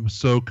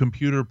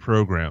computer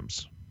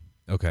programs.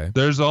 Okay.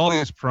 There's all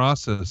these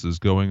processes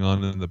going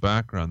on in the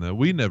background that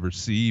we never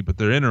see, but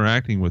they're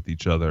interacting with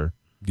each other.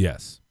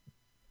 Yes.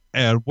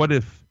 And what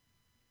if,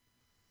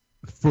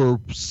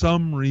 for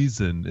some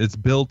reason, it's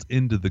built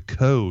into the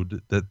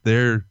code that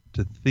they're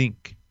to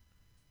think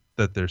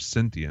that they're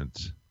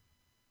sentient?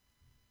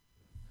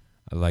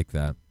 I like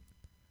that.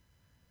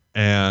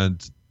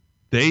 And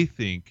they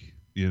think,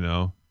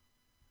 that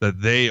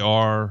they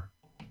are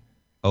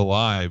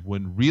alive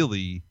when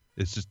really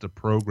it's just a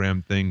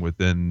programmed thing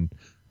within.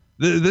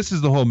 This is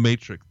the whole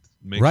Matrix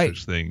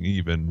thing,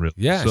 even really.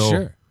 Yeah,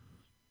 sure.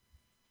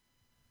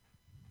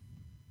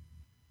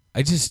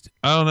 I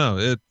don't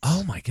know.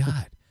 Oh my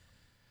God,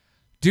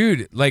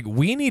 dude! Like,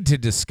 we need to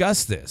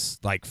discuss this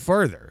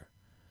further.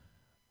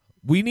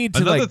 We need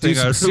to do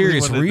some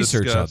serious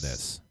research on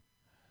this.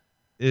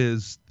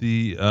 Is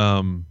the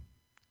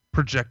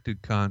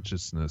projected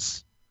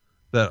consciousness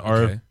that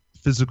our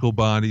physical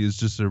body is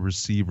just a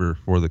receiver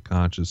for the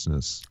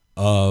consciousness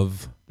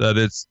of that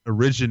it's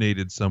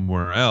originated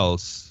somewhere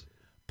else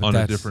on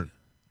a different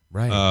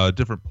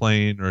different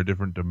plane or a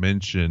different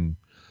dimension,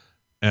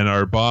 and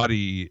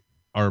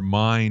our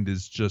mind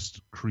is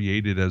just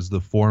created as the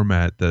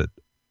format that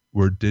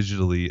we're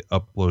digitally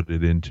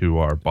uploaded into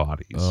our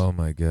bodies. Oh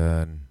my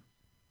God,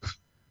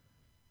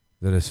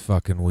 that is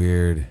fucking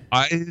weird.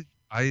 I've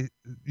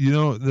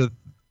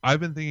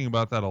been thinking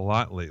about that a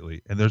lot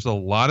lately, and there's a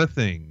lot of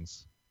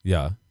things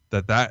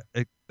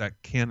that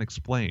can't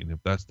explain if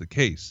that's the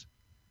case.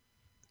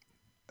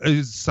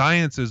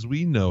 Science as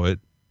we know it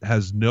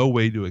has no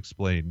way to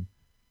explain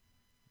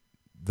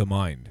the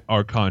mind,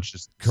 our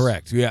consciousness.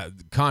 Correct. Yeah,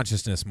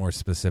 consciousness more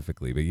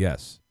specifically, but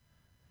yes.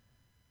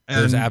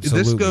 And there's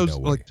absolutely this goes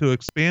no way. To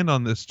expand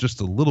on this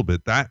just a little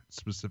bit, that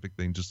specific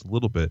thing just a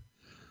little bit.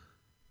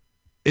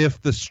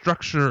 If the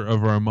structure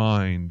of our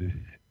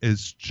mind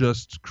is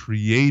just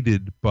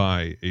created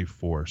by a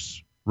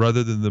force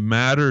rather than the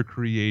matter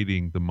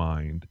creating the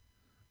mind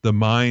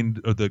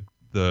or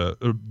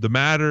the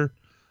matter,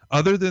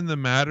 other than the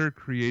matter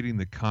creating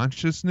the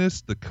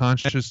consciousness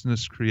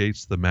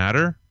creates the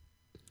matter.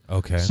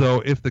 Okay.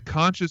 So if the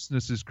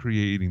consciousness is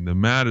creating the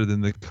matter,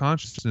 then the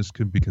consciousness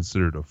can be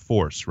considered a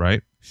force,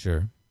 right?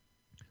 Sure.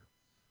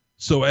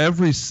 So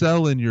every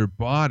cell in your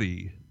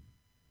body,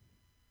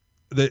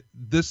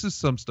 this is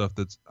some stuff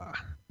that's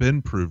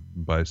been proven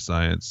by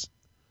science.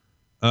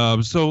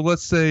 So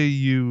let's say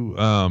you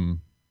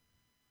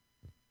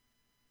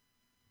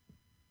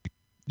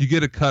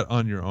get a cut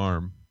on your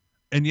arm,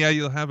 and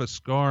you'll have a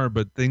scar,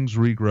 but things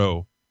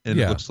regrow, and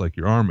it looks like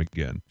your arm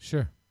again.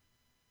 Sure.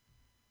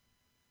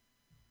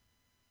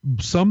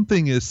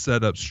 Something is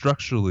set up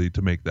structurally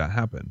to make that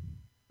happen.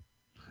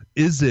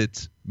 Is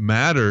it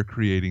matter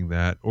creating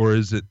that, or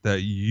is it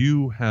that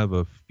you have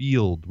a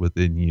field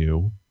within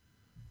you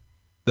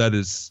that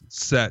is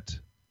set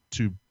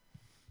to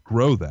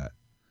grow that?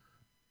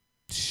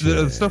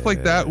 Stuff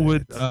like that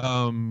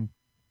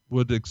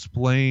would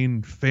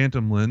explain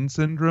phantom limb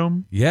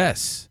syndrome.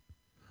 Yes.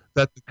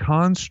 That the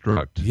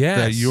construct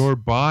that your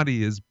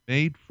body is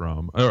made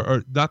from,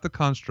 or not the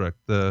construct,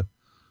 the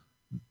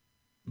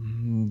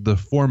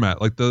format,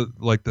 like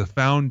the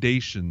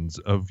foundations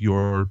of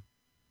your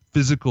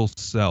physical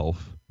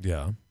self.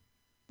 Yeah.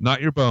 Not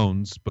your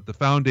bones, but the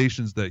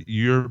foundations that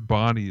your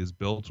body is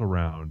built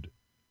around.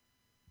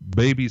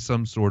 Maybe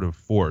some sort of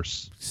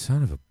force.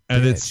 Son of a bitch.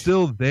 And it's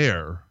still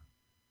there,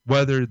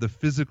 whether the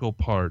physical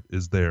part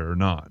is there or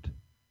not.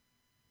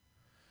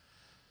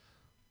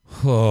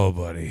 Oh,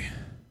 buddy.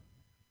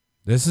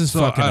 This is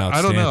fucking outstanding.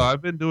 I don't know.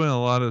 I've been doing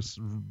a lot of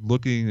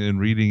looking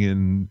and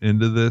reading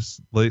into this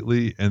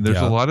lately, and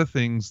there's a lot of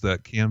things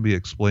that can be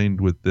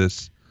explained with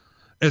this.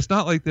 It's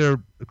not like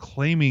they're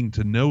claiming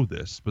to know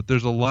this, but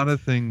there's a lot of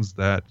things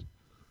that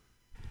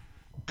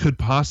could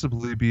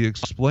possibly be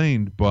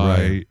explained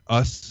by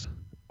us,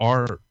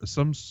 our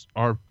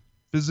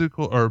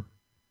physical or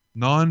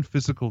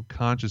non-physical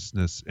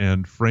consciousness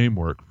and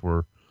framework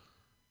for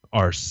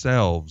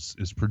ourselves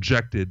is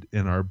projected,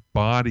 and our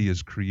body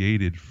is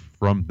created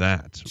from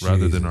that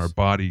rather than our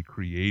body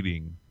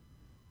creating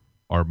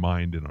our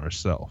mind and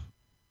ourself.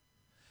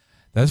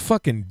 That's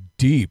fucking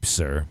deep,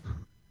 sir.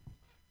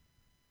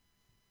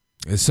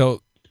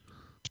 So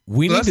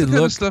we need to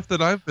look stuff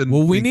that I've been.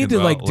 Well, we need to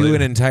do lately.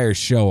 an entire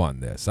show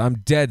on this. I'm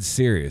dead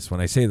serious when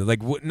I say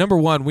that. Number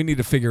one, we need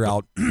to figure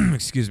out.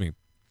 Excuse me.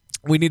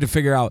 we need to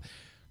figure out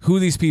who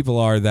these people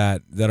are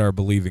that are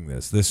believing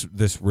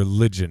this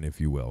religion, if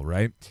you will,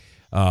 right?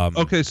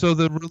 Okay, so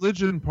the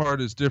religion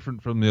part is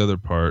different from the other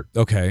part.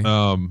 Okay.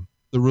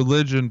 The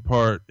religion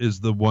part is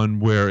the one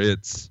where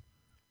it's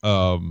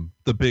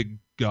the big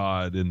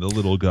god and the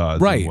little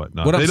gods right. and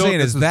whatnot. What I'm they saying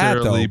don't is that,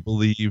 necessarily though,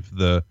 believe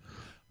the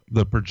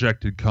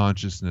projected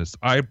consciousness.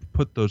 I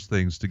put those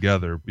things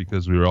together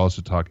because we were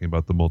also talking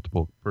about the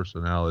multiple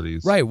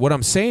personalities. right. What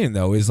I'm saying,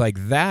 though, is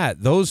like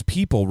that, those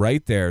people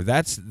right there,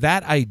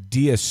 that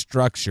idea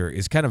structure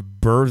is kind of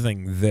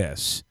birthing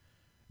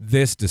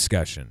this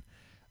discussion,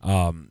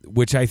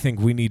 which I think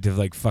we need to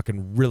like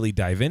fucking really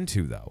dive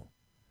into, though.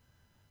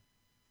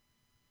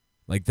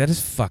 Like, that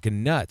is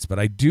fucking nuts, but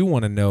I do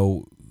want to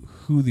know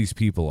who these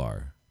people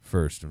are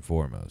first and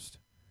foremost.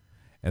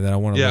 And then I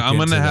want to I'm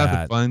going to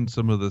have to find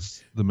some of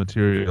the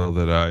material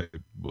that I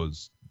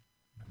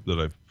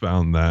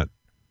found that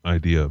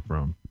idea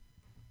from.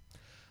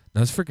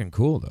 That's freaking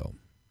cool, though.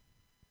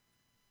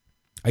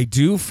 I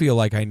do feel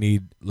like I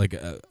need like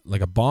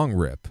a bong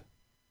rip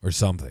or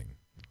something.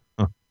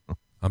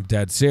 I'm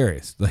dead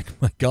serious.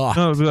 Like, my God.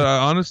 No, but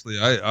honestly,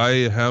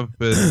 I have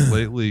been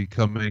lately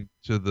coming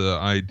to the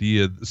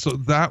idea. So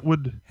that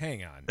would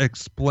hang on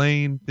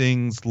explain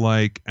things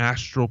like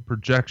astral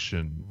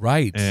projection,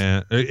 right?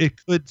 And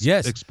it could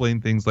explain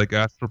things like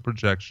astral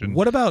projection.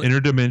 What about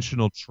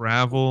interdimensional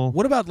travel?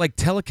 What about like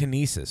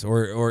telekinesis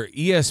or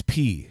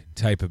ESP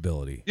type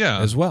ability? Yeah,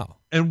 as well.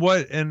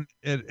 And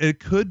it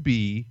could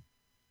be.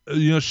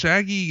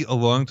 Shaggy a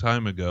long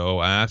time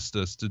ago asked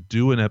us to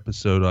do an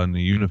episode on the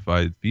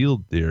unified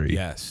field theory.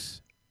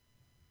 Yes.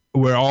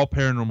 Where all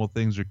paranormal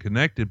things are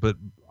connected, but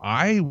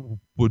I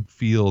would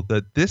feel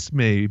that this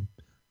may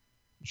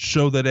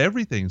show that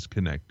everything's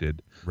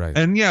connected. Right.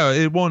 And yeah,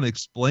 it won't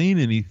explain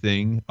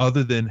anything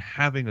other than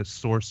having a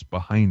source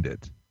behind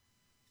it.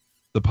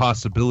 The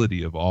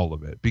possibility of all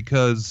of it.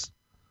 Because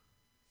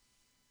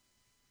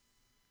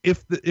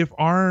if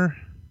our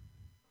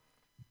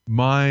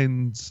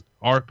minds,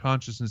 our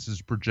consciousness is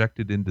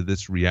projected into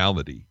this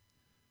reality,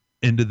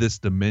 into this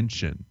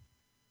dimension,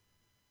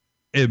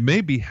 it may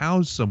be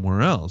housed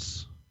somewhere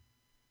else.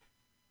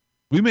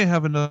 We may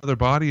have another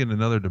body in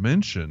another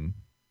dimension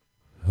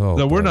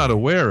that we're not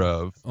aware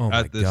of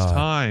at this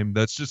time,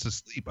 that's just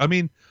asleep. I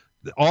mean,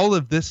 all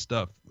of this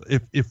stuff,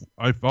 if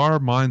our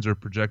minds are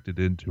projected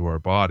into our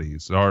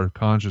bodies, our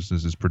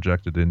consciousness is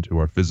projected into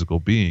our physical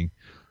being,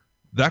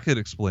 that could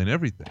explain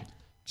everything.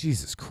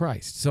 Jesus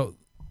Christ. So,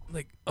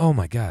 like, oh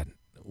my God.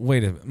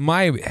 Wait a minute.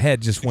 My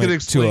head just went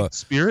to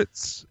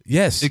spirits.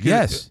 Yes,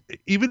 yes.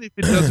 Even if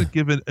it doesn't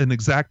give an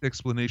exact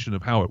explanation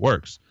of how it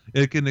works,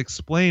 it can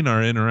explain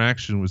our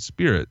interaction with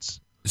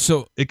spirits.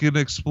 So it can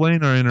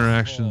explain our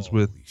interactions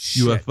with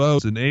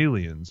UFOs and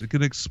aliens. It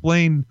can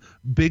explain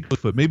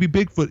Bigfoot. Maybe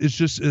Bigfoot is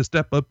just a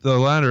step up the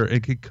ladder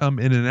and can come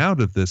in and out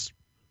of this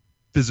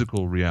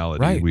physical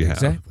reality we have.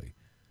 Exactly.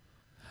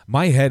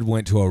 My head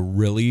went to a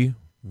really,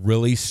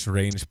 really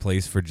strange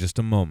place for just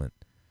a moment.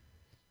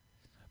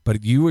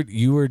 But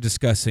you were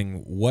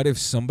discussing, what if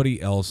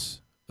somebody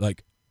else,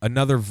 like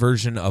another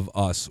version of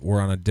us, were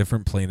on a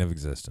different plane of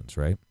existence,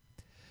 right?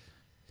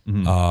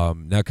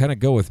 Mm-hmm. Now, kind of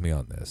go with me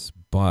on this,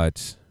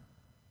 but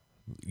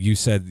you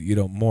said,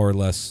 more or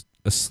less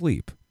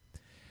asleep.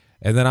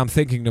 And then I'm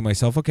thinking to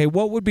myself, okay,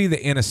 what would be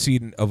the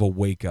antecedent of a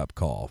wake-up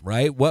call,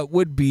 right? What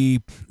would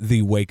be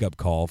the wake-up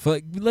call? For,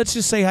 like, let's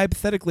just say,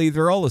 hypothetically,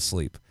 they're all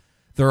asleep.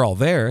 They're all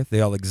there. They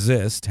all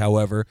exist.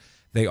 However,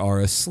 they are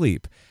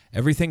asleep.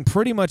 Everything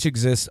pretty much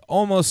exists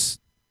almost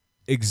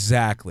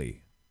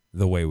exactly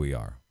the way we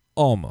are.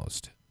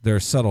 Almost. There are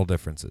subtle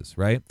differences,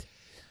 right?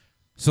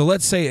 So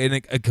let's say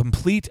a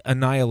complete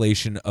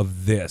annihilation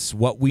of this,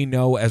 what we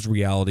know as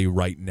reality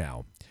right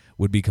now,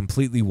 would be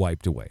completely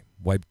wiped away,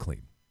 wiped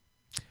clean.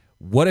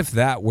 What if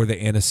that were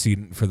the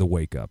antecedent for the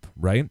wake up,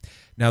 right?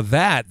 Now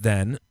that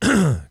then,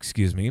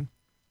 excuse me,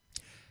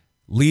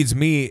 leads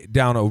me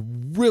down a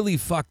really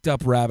fucked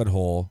up rabbit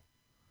hole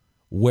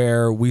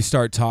where we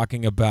start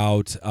talking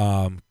about,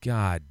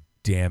 God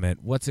damn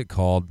it, what's it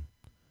called?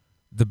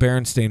 The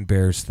Berenstain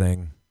Bears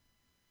thing.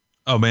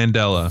 Oh,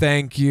 Mandela.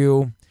 Thank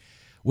you.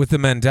 With the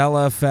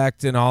Mandela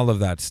effect and all of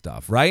that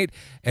stuff, right?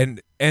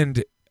 And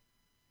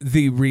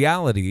the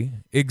reality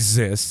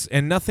exists,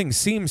 and nothing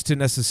seems to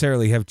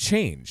necessarily have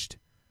changed.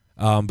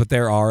 But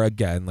there are,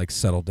 again, like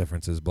subtle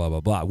differences, blah,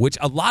 blah, blah, which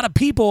a lot of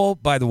people,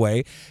 by the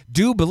way,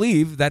 do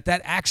believe that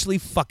actually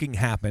fucking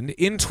happened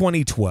in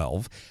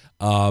 2012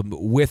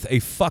 with a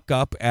fuck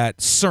up at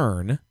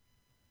CERN.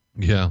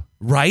 Yeah.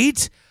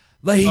 Right?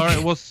 Like, all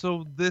right, well,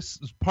 so this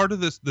is part of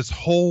this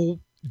whole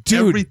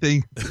dude,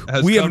 everything.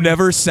 We have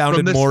never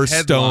sounded more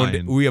headline.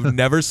 stoned. We have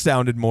never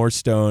sounded more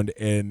stoned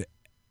in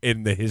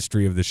the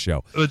history of the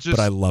show. But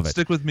I love it.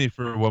 Stick with me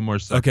for one more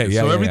second. Okay,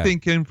 yeah. So everything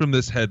came from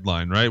this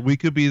headline, right? We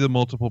could be the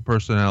multiple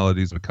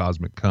personalities of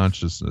cosmic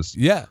consciousness.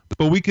 Yeah.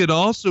 But we could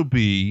also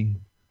be,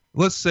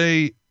 let's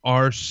say,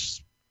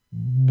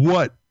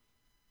 what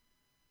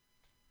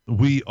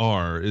we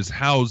are is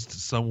housed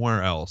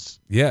somewhere else.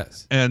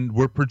 Yes. And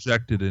we're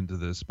projected into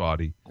this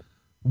body.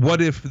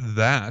 What if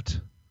that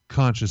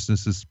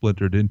consciousness is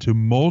splintered into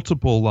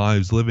multiple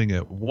lives living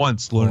at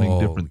once, learning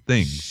different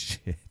things.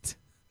 Shit.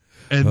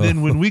 And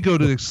then when we go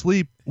to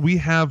sleep, we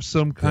have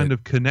some kind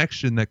of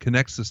connection that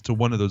connects us to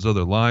one of those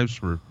other lives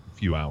for a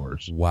few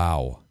hours.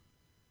 Wow.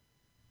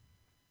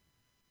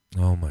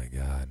 Oh my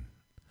God.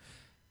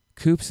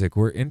 Koopsik,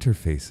 we're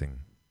interfacing.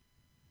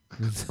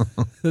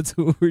 That's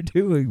what we're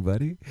doing,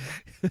 buddy.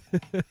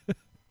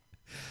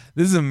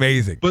 This is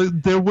amazing.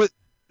 But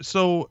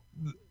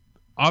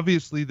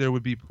obviously there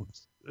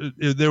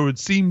would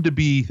seem to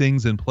be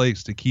things in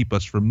place to keep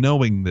us from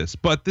knowing this,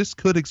 but this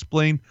could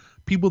explain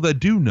people that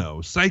do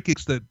know,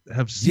 psychics that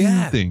have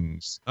seen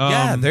things.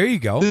 There you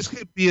go. This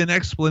could be an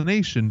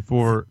explanation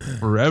for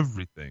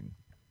everything.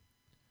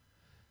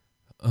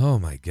 Oh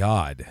my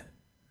God.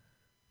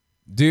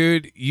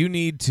 Dude, you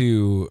need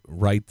to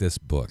write this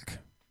book.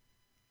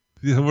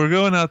 Yeah, we're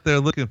going out there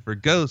looking for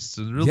ghosts,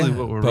 and really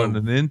what we're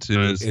running into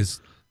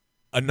is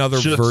another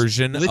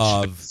version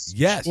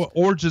glitches. of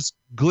or just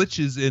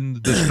glitches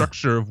in the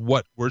structure of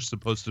what we're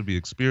supposed to be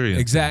experiencing.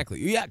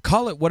 Exactly. Yeah,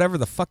 call it whatever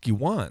the fuck you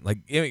want. Like,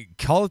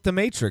 call it the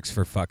Matrix,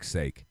 for fuck's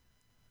sake.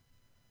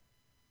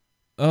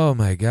 Oh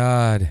my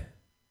God.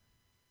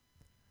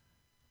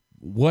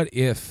 What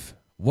if?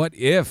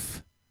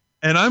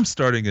 And I'm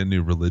starting a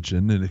new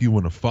religion, and if you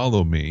want to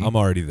follow me, I'm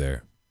already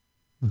there.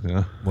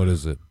 Yeah. What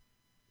is it?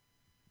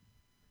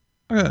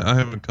 I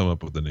haven't come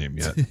up with a name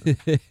yet.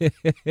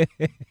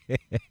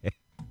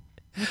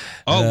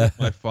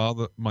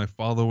 My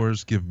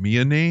followers give me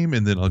a name,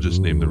 and then I'll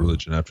just name the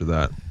religion after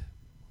that.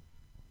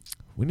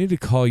 We need to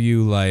call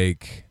you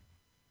like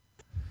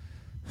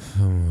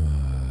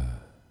I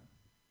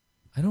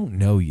don't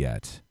know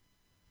yet.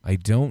 I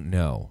don't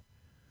know.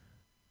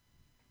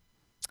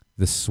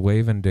 The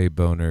Swaven Day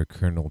Boner,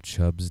 Colonel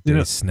Chubbs Day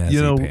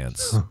Snazzy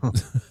Pants.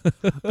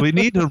 We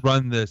need to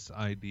run this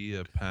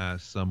idea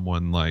past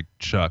someone like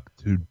Chuck,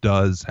 who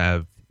does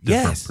have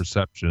different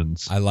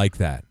perceptions. I like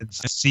that. And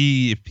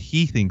see if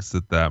he thinks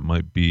that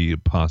might be a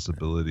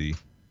possibility.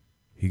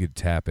 He could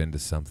tap into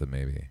something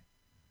maybe.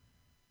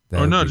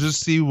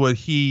 Just see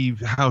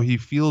how he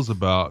feels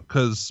about,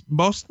 because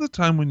most of the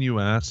time when you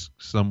ask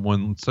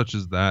someone such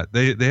as that,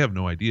 they have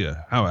no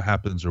idea how it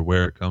happens or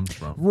where it comes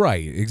from.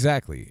 Right,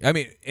 exactly. I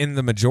mean, and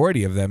the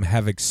majority of them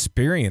have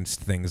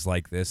experienced things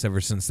like this ever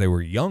since they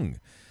were young.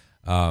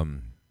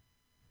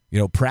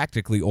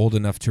 Practically old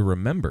enough to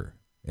remember.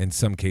 In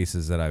some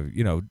cases that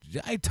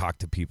I talk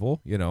to people,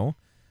 I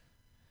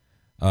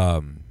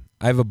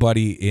have a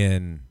buddy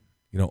in,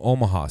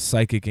 Omaha,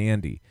 Psychic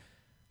Andy.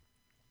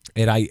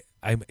 And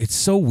it's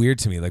so weird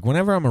to me. Like,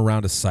 whenever I'm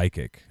around a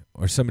psychic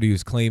or somebody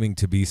who's claiming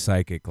to be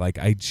psychic, like,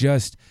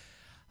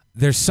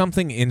 there's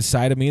something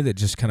inside of me that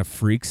just kind of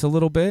freaks a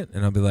little bit.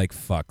 And I'll be like,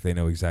 fuck, they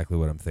know exactly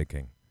what I'm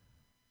thinking.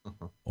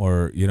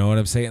 Or, you know what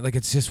I'm saying? Like,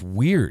 it's just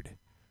weird.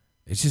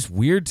 It's just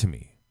weird to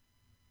me.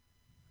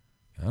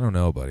 I don't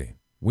know, buddy.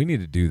 We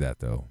need to do that,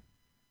 though.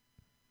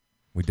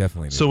 We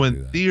definitely need to do that. So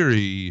in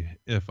theory,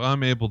 if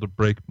I'm able to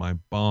break my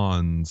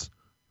bonds,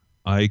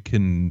 I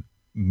can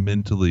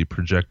mentally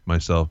project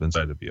myself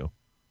inside of you.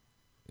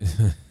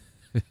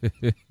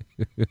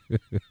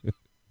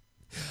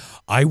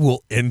 I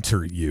will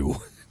enter you.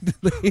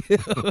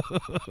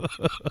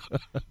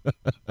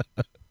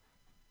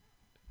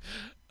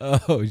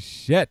 Oh,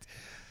 shit.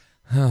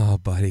 Oh,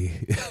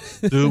 buddy.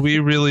 Do we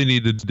really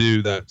need to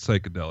do that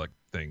psychedelic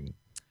thing?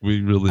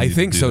 We really need I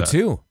think to do so, that.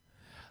 too.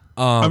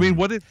 I mean,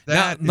 what if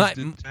that is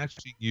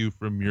detaching you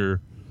from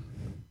your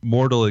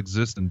mortal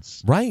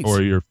existence, right,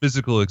 or your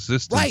physical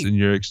existence, right, and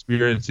you're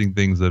experiencing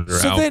things that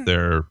are out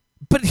there?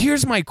 But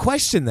here's my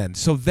question then.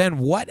 So then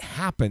what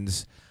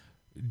happens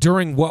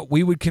during what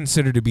we would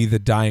consider to be the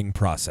dying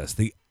process,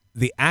 the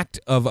act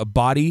of a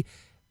body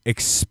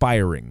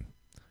expiring?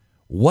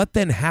 What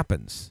then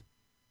happens?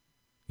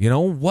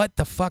 What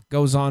the fuck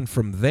goes on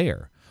from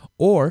there?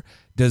 Or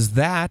does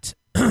that,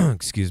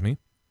 excuse me,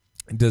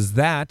 does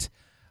that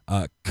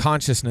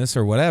consciousness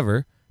or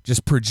whatever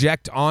just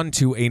project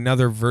onto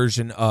another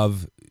version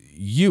of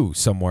you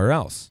somewhere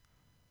else?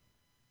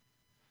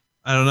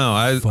 I don't know.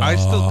 I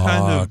still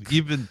kind of,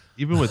 even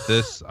with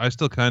this, I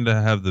still kind of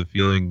have the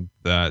feeling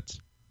that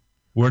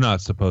we're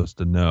not supposed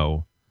to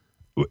know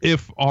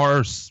if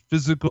our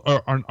physical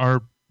or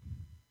our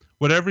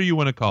whatever you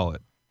want to call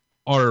it,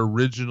 our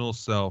original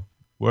self,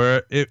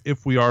 where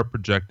if we are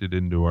projected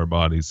into our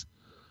bodies,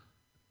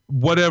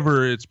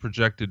 whatever it's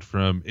projected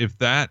from, if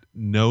that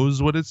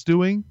knows what it's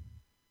doing,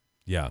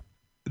 yeah,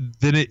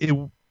 then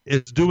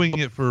it's doing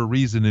it for a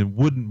reason and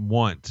wouldn't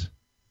want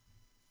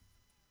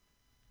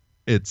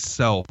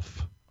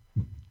itself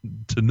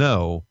to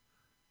know.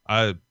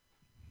 At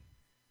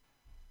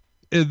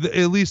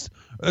least,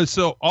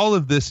 so all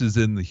of this is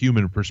in the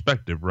human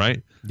perspective,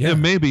 right? Yeah.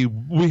 And maybe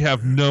we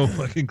have no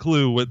fucking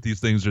clue what these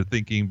things are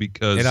thinking,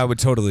 because and I would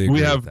totally agree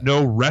we with have that.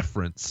 no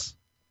reference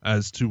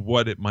as to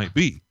what it might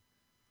be.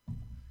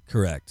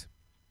 Correct.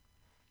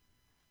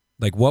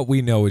 Like, what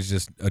we know is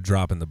just a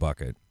drop in the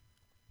bucket.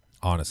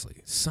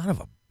 Honestly. Son of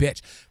a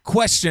bitch.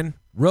 Question,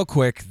 real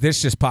quick.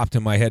 This just popped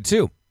in my head,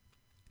 too.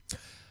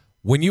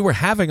 when you were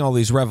having all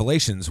these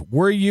revelations,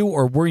 were you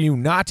or were you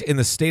not in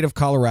the state of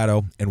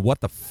Colorado, and what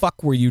the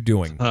fuck were you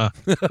doing? No,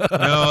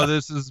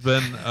 this has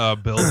been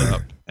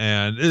build-up,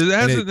 and it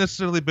hasn't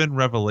necessarily been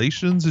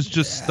revelations. It's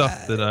just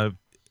stuff that I've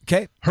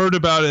heard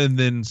about and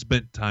then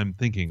spent time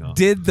thinking on.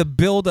 Did the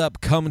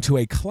build-up come to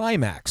a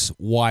climax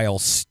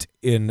whilst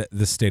in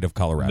the state of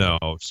Colorado?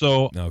 No.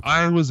 So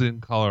I was in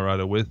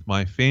Colorado with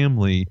my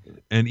family,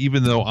 and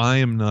even though I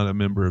am not a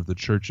member of the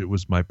church, it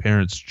was my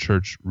parents'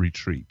 church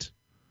retreat.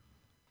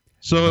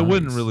 So It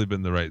wouldn't really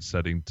been the right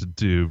setting to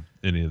do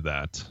any of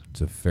that.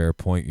 It's a fair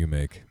point you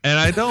make. And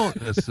I don't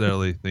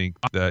necessarily think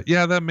that,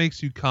 that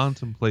makes you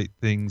contemplate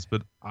things,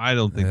 but I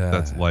don't think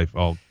that's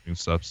life-altering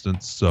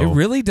substance. So it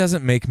really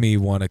doesn't make me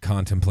want to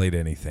contemplate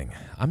anything.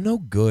 I'm no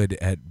good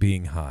at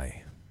being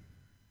high.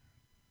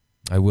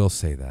 I will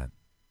say that.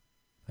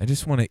 I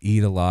just want to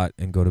eat a lot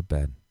and go to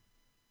bed.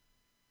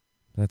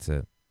 That's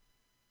it.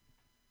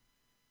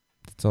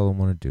 That's all I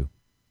want to do.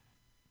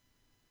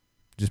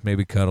 Just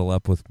maybe cuddle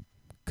up with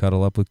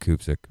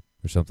Kupsik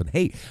or something.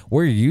 Hey,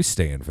 where are you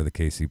staying for the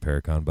KC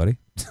Paracon, buddy?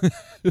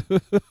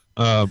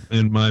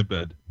 In my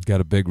bed.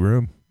 Got a big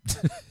room.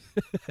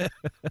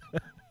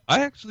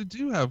 I actually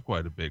do have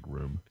quite a big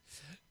room.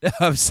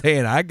 I'm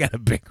saying I got a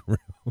big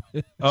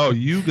room. Oh,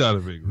 you got a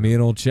big room. Me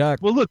and old Chuck.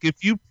 Well, look,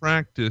 if you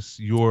practice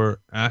your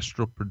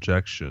astral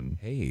projection,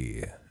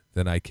 hey,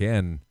 then I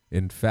can,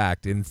 in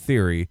fact, in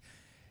theory,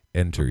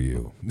 enter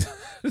you.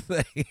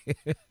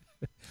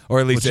 Or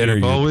at least enter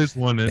you. Always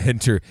wanted.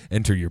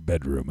 Enter your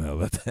bedroom. How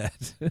about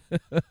that?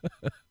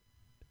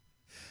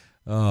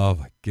 Oh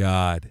my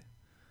God.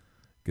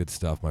 Good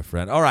stuff, my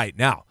friend. All right,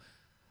 now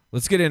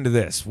let's get into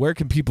this. Where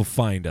can people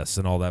find us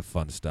and all that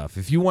fun stuff?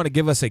 If you want to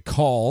give us a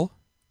call,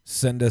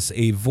 send us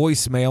a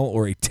voicemail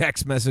or a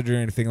text message or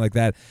anything like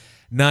that.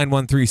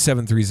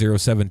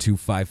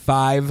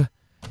 913-730-7255.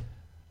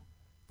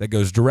 That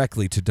goes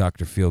directly to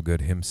Dr.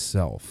 Feelgood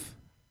himself.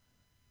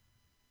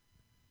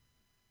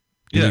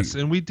 Yes,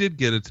 and we did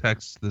get a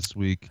text this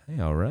week.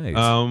 Hey, all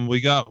right. We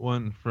got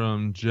one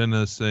from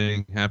Jenna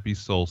saying happy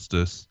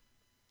solstice.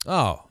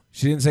 Oh,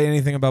 she didn't say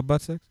anything about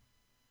butt sex?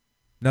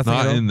 Nothing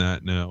Not at all? in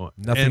that, no.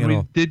 Nothing and at we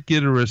all. did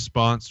get a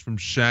response from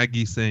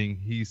Shaggy saying,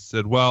 he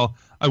said, well,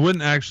 I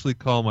wouldn't actually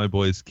call my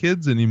boys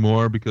kids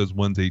anymore because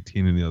one's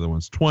 18 and the other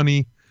one's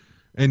 20.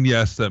 And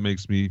yes, that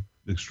makes me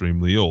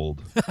extremely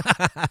old.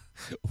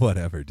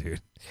 Whatever, dude.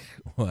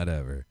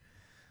 Whatever.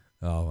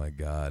 Oh, my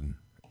God.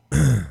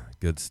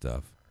 Good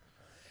stuff.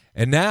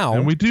 And now,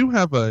 and we do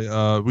have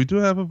a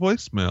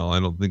voicemail.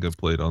 I don't think I've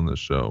played on this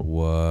show.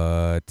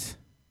 What?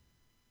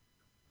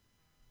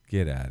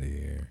 Get out of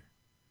here.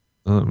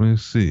 Let me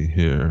see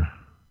here.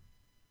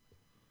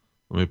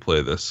 Let me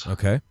play this.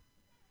 Okay.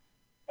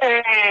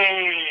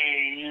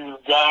 Hey, you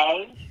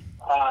guys. This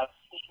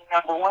is your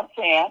number one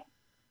fan,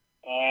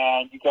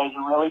 and you guys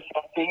are really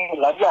sexy. I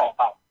love y'all.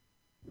 Bye.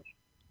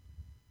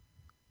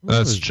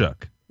 That's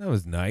Chuck. That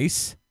was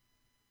nice.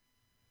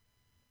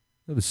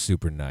 That was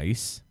super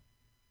nice.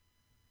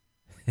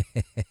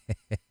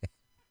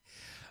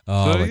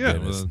 Oh, so my yeah,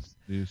 goodness. well,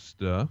 new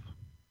stuff.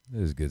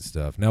 This is good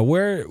stuff. Now,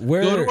 where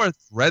go to our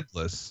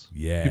Threadless.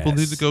 Yes. People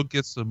need to go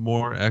get some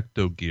more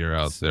Ecto gear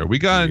out there. We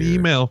got an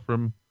email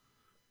from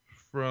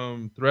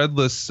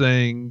Threadless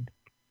saying,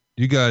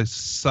 "You guys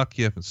suck.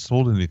 You haven't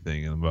sold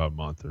anything in about a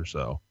month or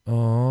so."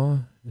 Oh,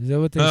 is that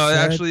what they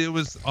said? Actually, it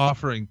was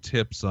offering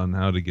tips on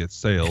how to get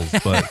sales,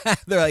 but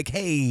they're like,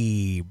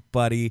 "Hey,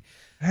 buddy."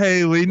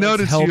 Hey, we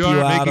noticed help you you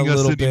aren't out a making us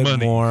little any bit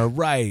money. more.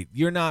 Right.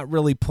 You're not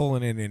really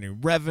pulling in any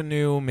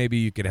revenue. Maybe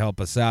you could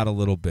help us out a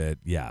little bit.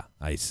 Yeah,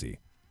 I see.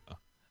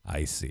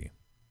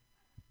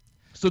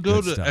 So go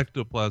Good to stuff.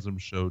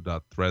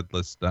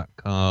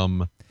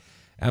 ectoplasmshow.threadless.com.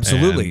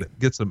 Absolutely. And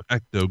get some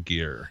Ecto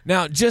gear.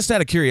 Now, just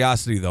out of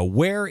curiosity, though,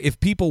 where, if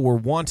people were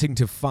wanting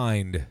to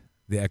find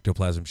the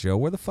Ectoplasm Show,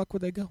 where the fuck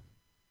would they go?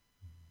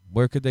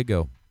 Where could they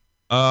go?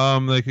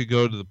 They could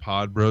go to the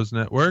Pod Bros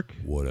Network.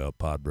 What up,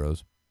 Pod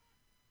Bros?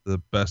 The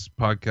best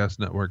podcast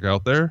network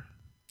out there.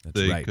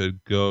 That's right.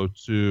 Could go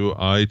to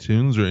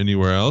iTunes or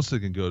anywhere else. They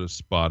can go to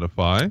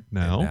Spotify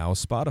now. And now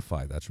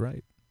Spotify, that's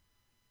right.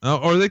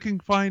 Or they can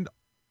find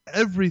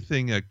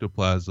everything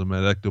Ectoplasm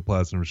at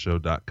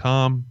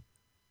ectoplasmshow.com.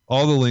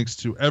 All the links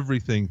to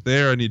everything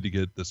there. I need to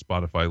get the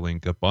Spotify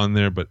link up on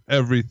there, but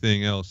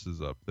everything else is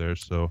up there.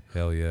 So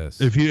hell yes.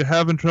 If you're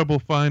having trouble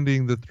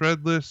finding the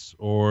Threadless,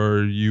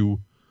 or you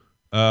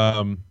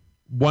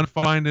want to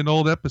find an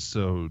old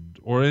episode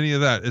or any of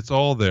that, it's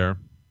all there.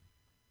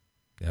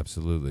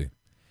 Absolutely.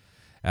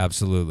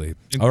 Absolutely.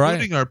 Including all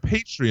right. our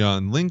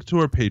Patreon. Link to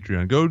our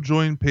Patreon. Go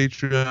join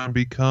Patreon.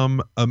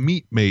 Become a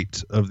meat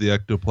mate of the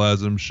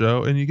Ectoplasm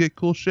Show, and you get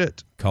cool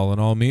shit. Calling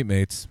all meat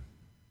mates.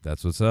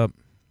 That's what's up.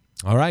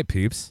 All right,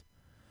 peeps.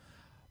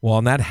 Well,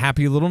 on that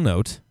happy little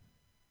note,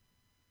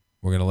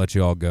 we're going to let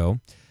you all go.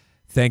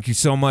 Thank you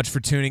so much for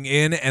tuning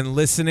in and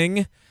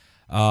listening.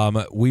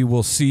 We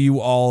will see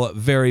you all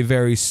very,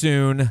 very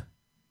soon.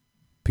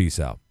 Peace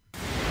out.